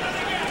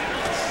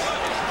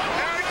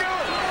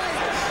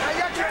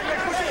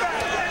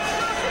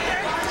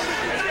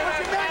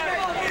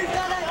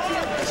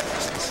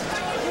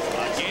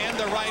 Again,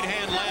 the right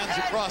hand lands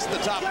across the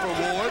top for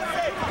Ward.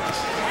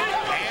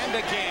 And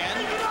again.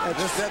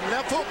 Just that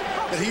left hook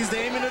that he's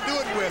aiming to do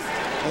it with.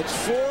 It's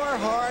 4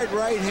 hard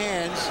right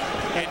hands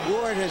that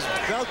Ward has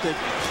belted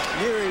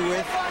Neary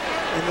with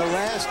in the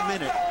last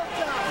minute.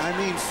 I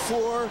mean,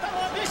 4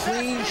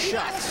 clean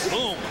shots.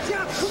 Boom.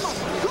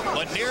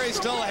 But Neary's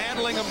still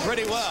handling them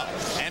pretty well.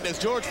 And as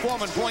George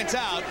Foreman points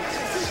out,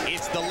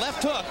 it's the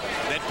left hook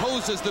that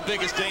poses the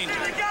biggest danger.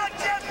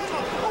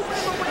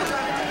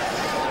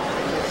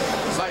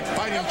 It's like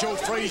fighting Joe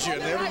Frazier,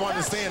 and everyone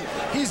is saying,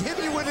 he's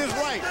hitting you with his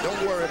right.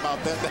 Don't worry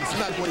about that. That's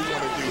not what you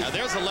want to do. Now,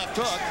 there's a left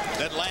hook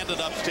that landed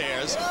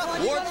upstairs.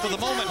 Ward, for the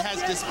moment,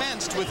 has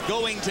dispensed with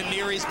going to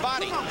Neary's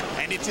body.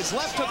 And it's his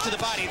left hook to the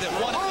body that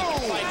won him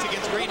the fights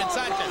against Green and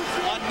Sanchez.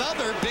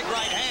 Another big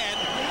right hand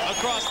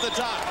across the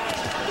top.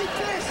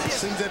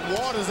 Seems that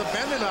Ward has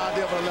abandoned the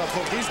idea of a left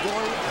hook. He's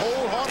going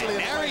wholeheartedly.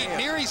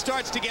 Neary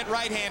starts to get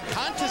right hand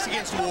conscious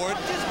against Ward.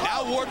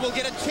 Now Ward will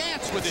get a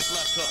chance with this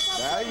left hook.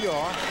 There you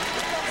are.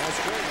 That's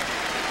great.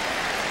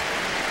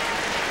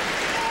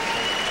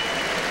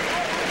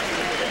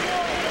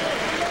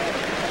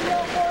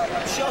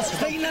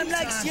 Straighten them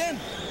legs, Jim.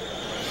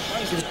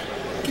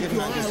 Keep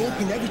your eye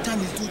open every time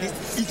you do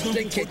this. He's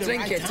going to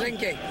Drink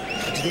it.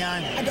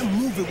 I don't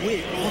move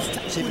away.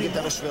 See if we get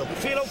that as well. You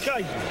feel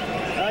okay?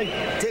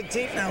 Hey, dig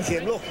deep now,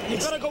 Jim. Look, you've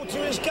got to go to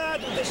his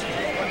guard with this.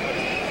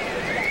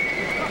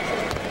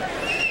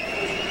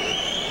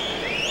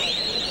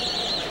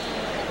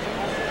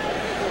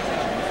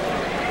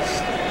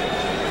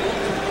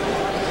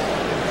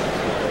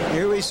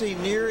 Here we see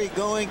Neary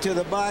going to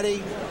the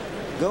body,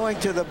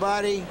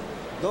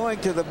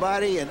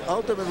 and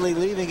ultimately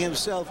leaving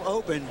himself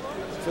open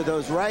for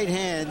those right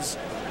hands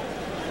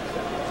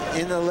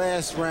in the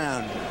last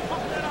round.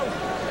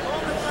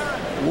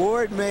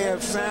 Ward may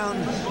have found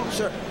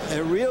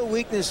a real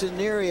weakness in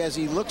Neary as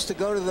he looks to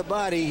go to the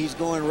body. He's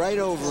going right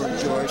over him,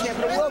 George.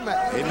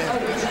 Amen.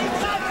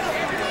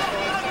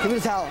 Give me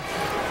the towel.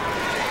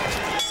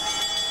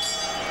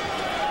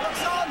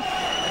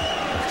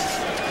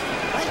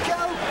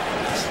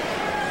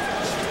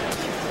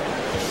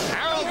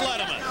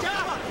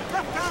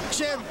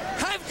 Jim,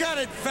 I've got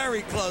it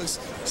very close.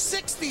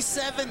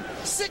 67,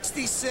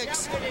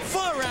 66,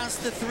 4 rounds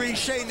to 3,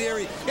 Shea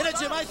Neary. You know,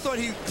 Jim, I thought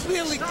he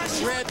clearly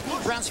read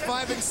rounds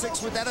 5 and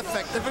 6 with that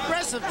effective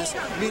aggressiveness,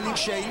 meaning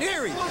Shea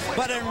Neary.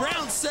 But in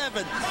round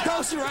 7,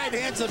 those right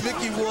hands of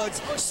Micky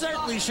Ward's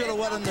certainly should have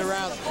won him the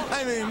round.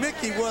 I mean,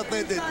 Micky Ward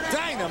landed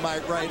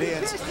dynamite right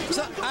hands.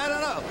 So, I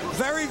don't know.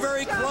 Very,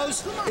 very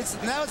close.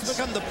 Now it's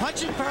become the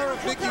punching power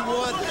of Micky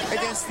Ward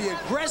against the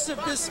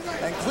aggressiveness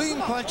and clean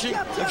punching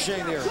of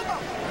Shea Neary.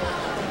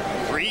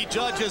 3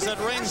 judges at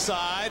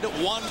ringside,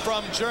 1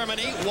 from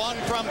Germany, 1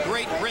 from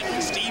Great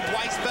Britain, Steve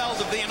Weisfeld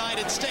of the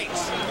United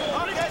States.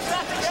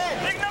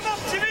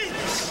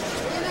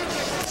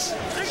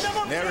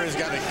 Neary's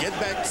got to get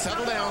back,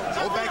 settle down,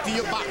 go back to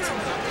your box.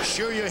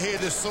 Sure your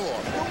head is sore.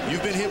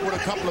 You've been hit with a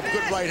couple of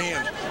good right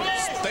hands.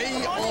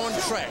 Stay on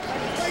track.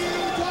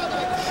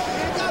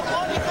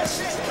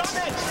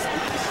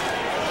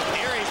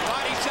 Neary's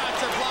body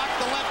shots are blocked.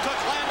 The left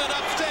hook landed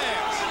upstairs.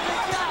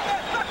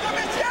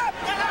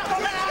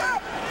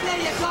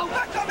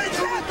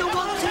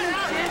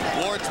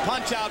 Ward's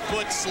punch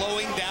output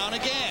slowing down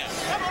again.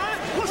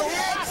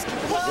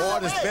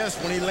 Ward is best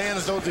when he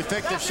lands those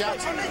effective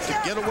shots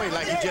to get away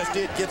like he just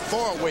did. Get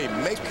far away.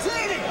 Make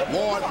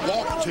Ward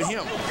walk to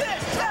him.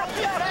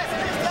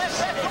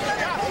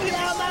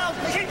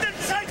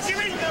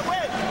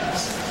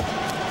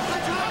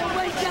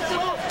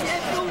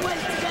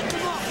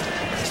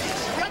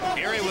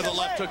 Neary with a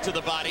left hook to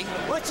the body.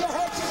 What's your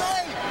head to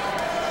me?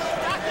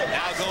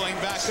 Now going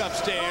back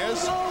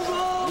upstairs.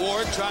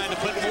 Ward trying to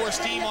put more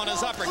steam on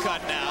his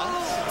uppercut now.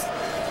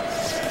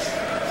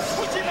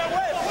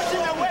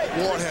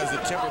 Ward has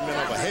the temperament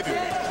of a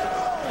heavyweight.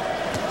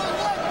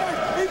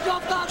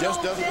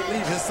 Just doesn't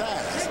believe his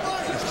size.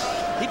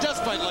 He does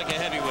fight like a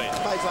heavyweight.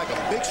 Fights like a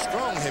big,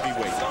 strong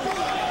heavyweight.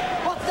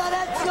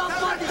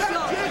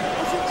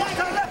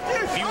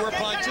 Fewer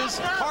punches,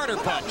 harder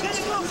punches.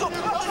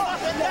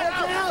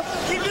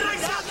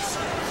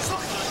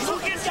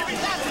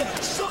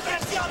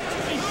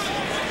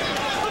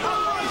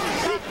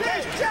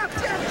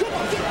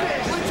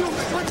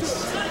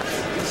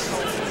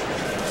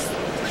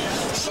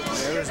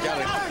 Neary's got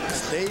to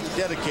stay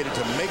dedicated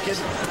to making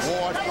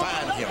Ward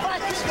find him.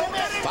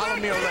 Follow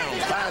me around,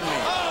 find me.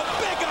 Oh,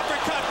 big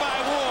uppercut by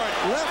Ward.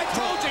 I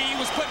told you he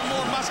was putting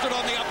more mustard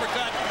on the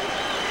uppercut.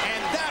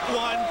 And that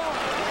one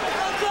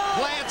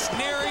plants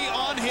Neary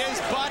on his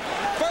butt.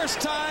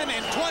 First time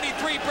in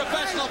 23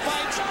 professional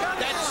fights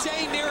that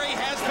Shea Neary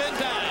has been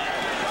down.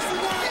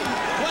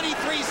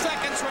 23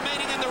 seconds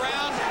remaining in the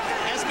round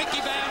as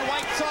Micky Van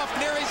wipes off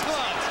Neary's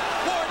gloves.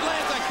 Ward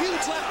lands a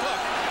huge left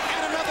hook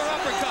and another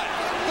uppercut.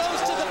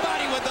 Goes to the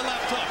body with the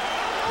left hook.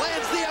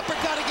 Lands the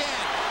uppercut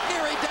again.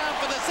 Neary down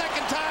for the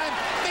second time.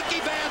 Micky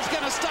Van's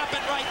going to stop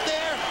it right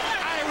there.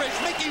 Irish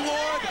Micky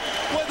Ward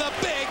with a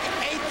big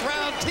 8th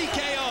round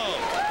TKO.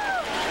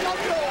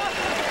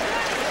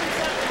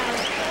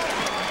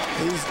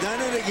 He's done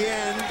it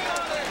again.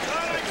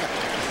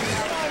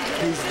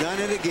 He's done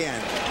it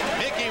again.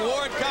 Micky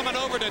Ward coming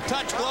over to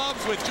touch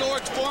gloves with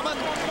George Foreman,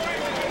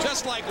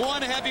 just like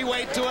one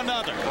heavyweight to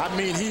another. I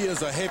mean, he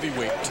is a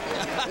heavyweight.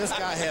 This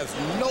guy has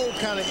no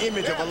kind of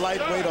image of a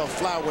lightweight or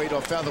flyweight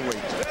or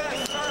featherweight.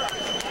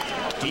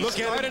 He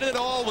started it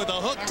all with a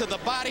hook to the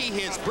body,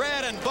 his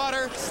bread and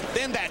butter,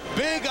 then that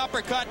big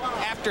uppercut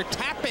after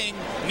tapping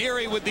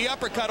Neary with the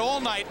uppercut all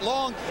night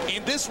long.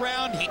 In this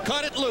round, he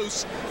cut it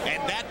loose,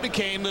 and that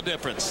became the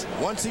difference.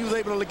 Once he was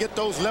able to get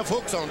those left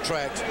hooks on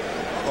tracks,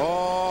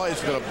 oh,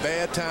 it's been a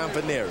bad time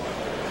for Neary.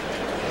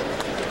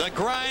 The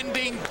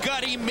grinding,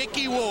 gutty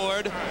Micky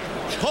Ward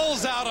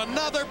pulls out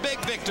another big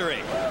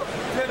victory.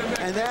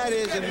 And that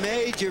is a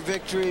major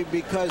victory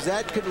because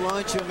that could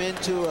launch him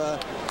into a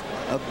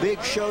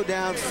big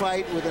showdown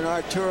fight with an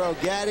Arturo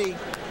Gatti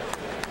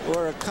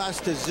or a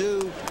Costa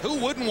Tszyu. Who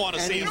wouldn't want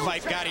to see him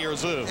fight Gatti or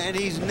Tszyu? And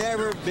he's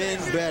never been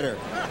better.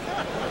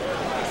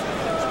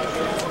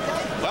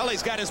 Well,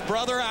 he's got his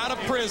brother out of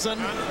prison,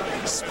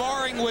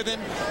 sparring with him,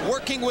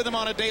 working with him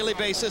on a daily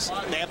basis.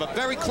 They have a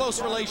very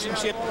close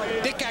relationship.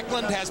 Dick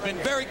Eklund has been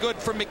very good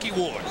for Micky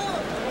Ward.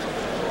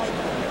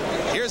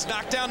 Here's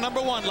knockdown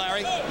number 1,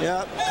 Larry.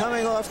 Yeah,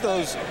 coming off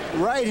those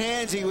right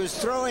hands he was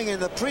throwing in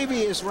the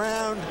previous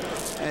round,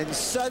 and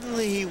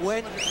suddenly he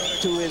went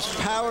to his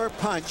power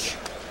punch,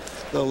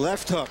 the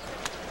left hook.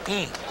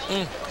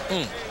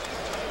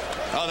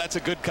 Oh, that's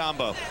a good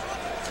combo.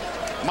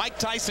 Mike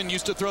Tyson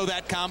used to throw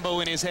that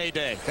combo in his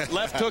heyday.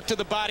 Left hook to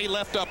the body,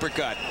 left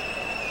uppercut.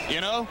 You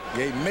know?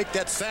 Yeah, make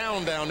that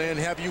sound down there and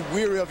have you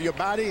weary of your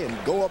body and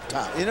go up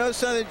top. You know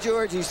something,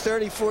 George? He's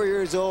 34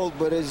 years old,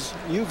 but as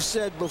you've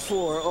said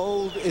before,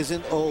 old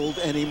isn't old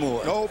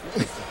anymore. Nope.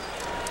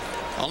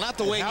 Well, not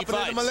the way he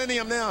fights. In the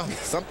millennium now.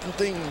 Some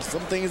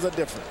things are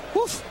different.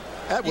 Woof.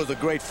 That was a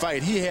great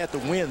fight. He had to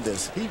win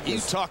this. You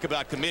talk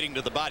about committing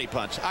to the body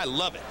punch. I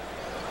love it.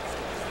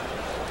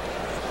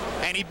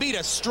 And he beat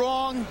a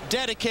strong,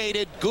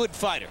 dedicated, good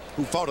fighter.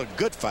 Who fought a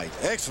good fight.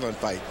 Excellent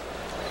fight.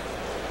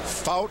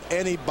 Fought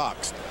and he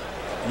boxed.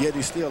 Yet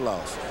he still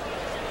lost.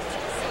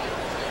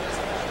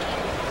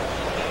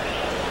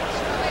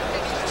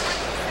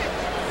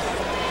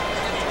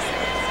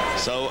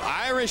 So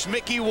Irish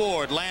Micky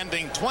Ward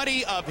landing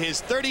 20 of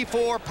his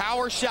 34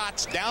 power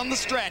shots down the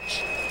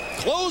stretch.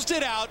 Closed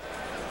it out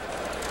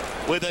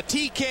with a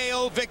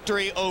TKO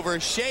victory over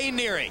Shea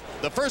Neary.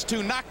 The first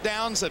 2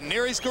 knockdowns of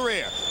Neary's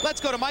career.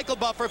 Let's go to Michael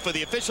Buffer for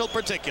the official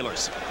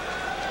particulars.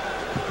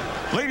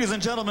 Ladies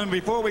and gentlemen,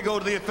 before we go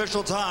to the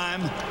official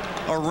time,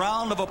 a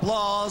round of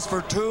applause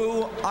for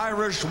 2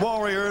 Irish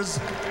warriors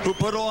who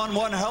put on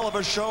one hell of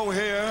a show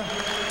here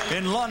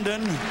in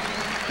London.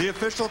 The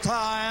official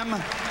time,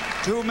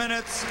 2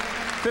 minutes,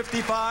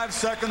 55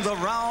 seconds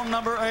of round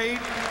number 8.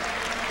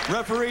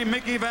 Referee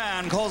Micky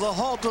Van calls a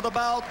halt to the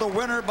bout. The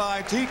winner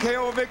by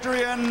TKO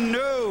victory and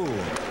new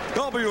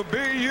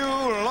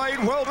WBU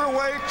Light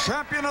Welterweight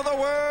Champion of the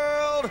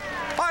World,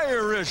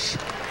 Irish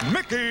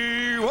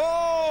Micky Ward.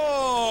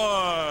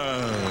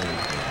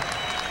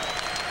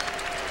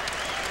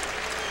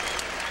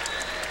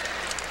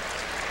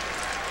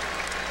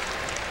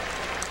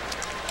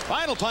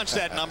 Final punch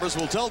stat numbers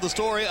will tell the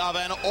story of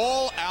an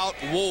all-out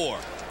war.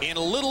 In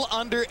a little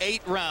under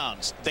 8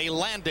 rounds, they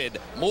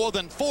landed more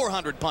than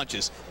 400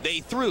 punches.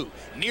 They threw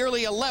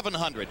nearly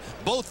 1,100.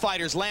 Both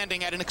fighters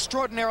landing at an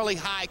extraordinarily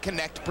high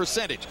connect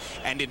percentage.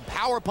 And in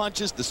power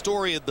punches, the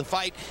story of the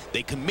fight,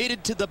 they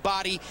committed to the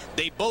body.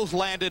 They both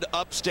landed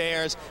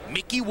upstairs.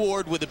 Micky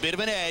Ward with a bit of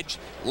an edge,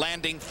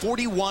 landing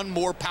 41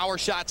 more power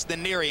shots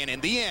than Neary. And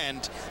in the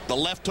end, the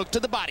left hook to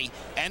the body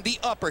and the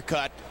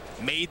uppercut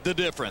made the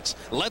difference.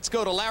 Let's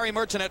go to Larry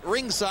Merchant at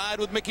ringside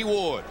with Micky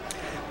Ward.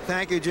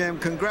 Thank you, Jim.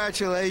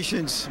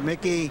 Congratulations,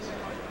 Micky.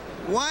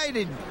 Why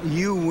did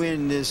you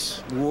win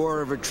this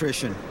war of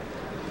attrition?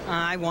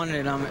 I wanted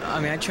it. I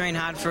mean, I trained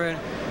hard for it.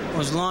 It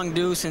was long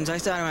due since I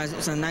started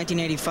in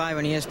 1985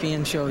 on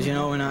ESPN shows, you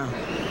know, and,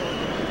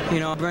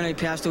 you know, Bernie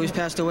passed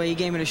away. He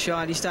gave me the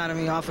shot. He started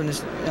me off on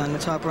the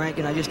top rank,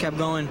 and I just kept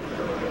going.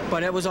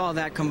 But it was all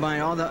that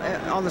combined, all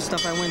the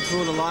stuff I went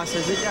through, the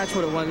losses. That's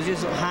what it was. It was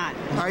just hot.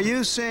 Are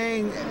you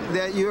saying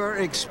that your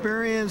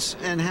experience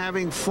and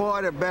having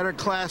fought a better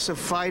class of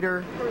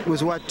fighter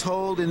was what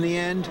told in the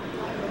end?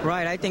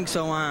 Right, I think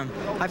so.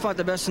 I fought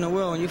the best in the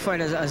world. When you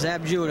fight a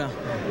Zab Judah,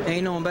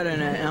 ain't no one better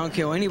than that. I don't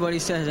care what anybody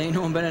says. Ain't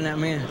no one better than that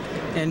man.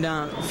 And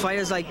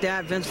fighters like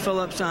that, Vince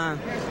Phillips,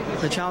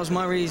 the Charles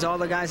Murrays, all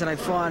the guys that I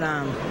fought,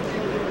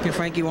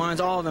 Frankie Warrens,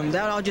 all of them,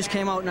 that all just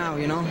came out now,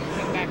 you know.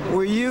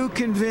 Were you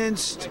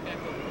convinced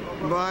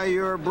by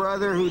your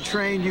brother who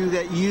trained you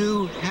that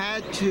you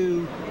had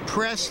to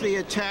press the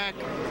attack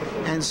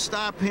and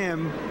stop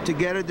him to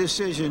get a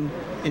decision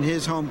in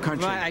his home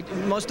country? Right,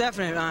 most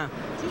definitely.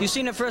 You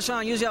seen the first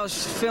round, usually I'll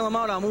fill him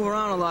out, I'll move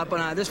around a lot,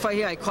 but this fight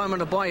here, I caught him in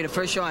the body the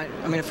first shot,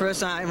 the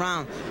first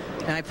round.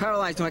 And I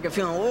paralyzed him. I could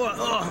feel him,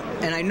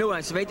 and I knew it.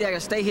 I said, right there, I got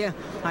to stay here.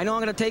 I know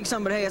I'm going to take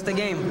some, but hey, that's the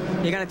game.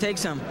 You got to take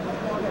some.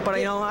 But,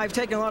 you know, I've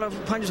taken a lot of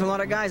punches from a lot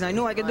of guys. I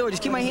knew I could do it.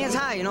 Just keep my hands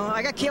high, you know.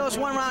 I got careless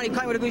one round. He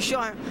caught me with a good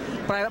shot.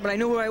 But I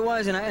knew where I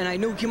was, and I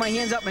knew to keep my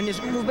hands up and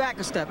just move back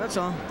a step. That's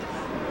all.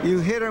 You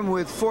hit him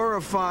with 4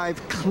 or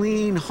 5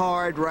 clean,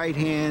 hard right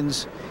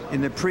hands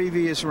in the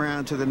previous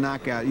round to the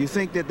knockout. You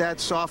think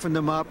that softened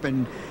him up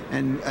and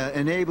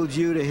enabled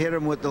you to hit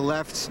him with the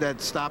lefts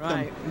that stopped him?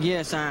 Right.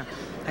 Yes, I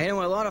hit him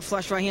with a lot of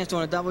flush right hands,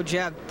 doing a double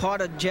jab,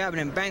 part of jab, and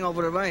then bang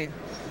over the right.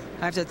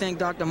 I have to thank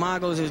Dr.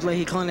 Margos, his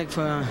Leahy Clinic,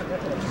 for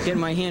getting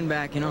my hand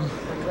back, you know.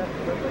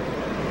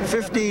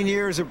 15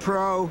 years a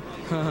pro.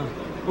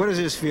 What does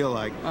this feel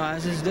like?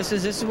 This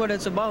is what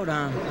it's about.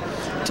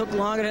 It took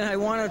longer than I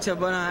wanted to,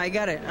 but I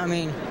got it. I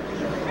mean,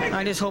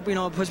 I just hope, you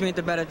know, it puts me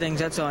into better things.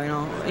 That's all, you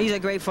know. He's a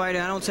great fighter.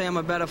 I don't say I'm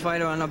a better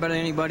fighter. I'm not better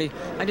than anybody.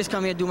 I just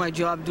come here to do my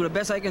job, do the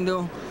best I can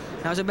do.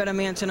 I was a better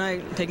man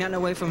tonight. Take nothing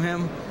away from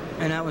him,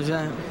 and that was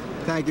that.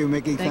 Thank you,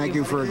 Micky. Thank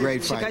you for a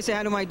great fight. Can I say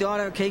hi to my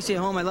daughter, Casey, at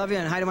home? I love you,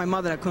 and hi to my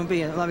mother that couldn't be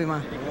here. I love you, Ma.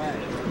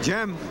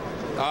 Jim.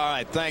 All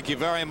right, thank you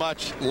very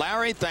much,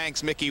 Larry.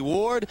 Thanks, Micky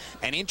Ward.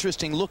 An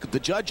interesting look at the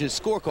judges'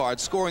 scorecard,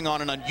 scoring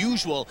on an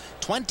unusual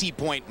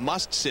 20-point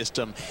must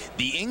system.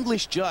 The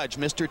English judge,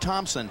 Mr.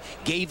 Thompson,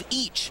 gave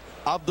each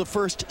of the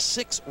first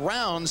 6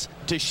 rounds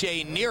to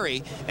Shea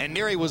Neary, and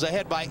Neary was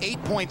ahead by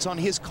 8 points on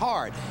his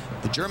card.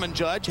 The German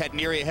judge had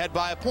Neary ahead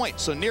by a point,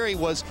 so Neary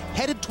was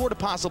headed toward a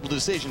possible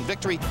decision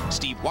victory.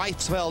 Steve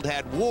Weisfeld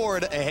had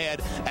Ward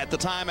ahead at the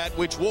time at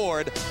which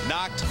Ward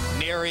knocked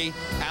Neary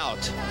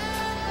out.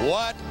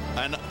 What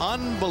an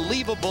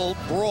unbelievable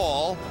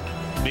brawl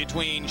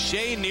between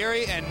Shea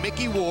Neary and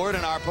Micky Ward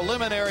in our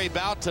preliminary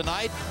bout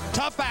tonight.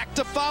 Tough act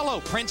to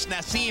follow. Prince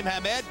Naseem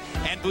Hamed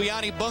and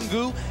Uyani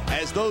Bungu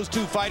as those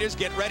two fighters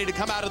get ready to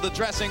come out of the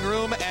dressing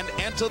room and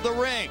enter the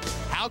ring.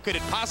 How could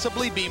it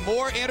possibly be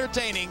more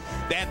entertaining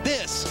than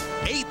this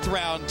 8th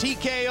round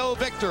TKO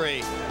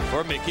victory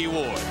for Micky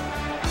Ward?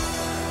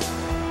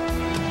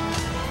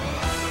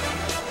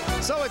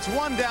 So it's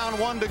 1 down,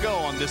 1 to go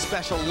on this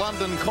special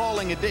London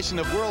calling edition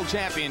of World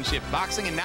Championship Boxing, and now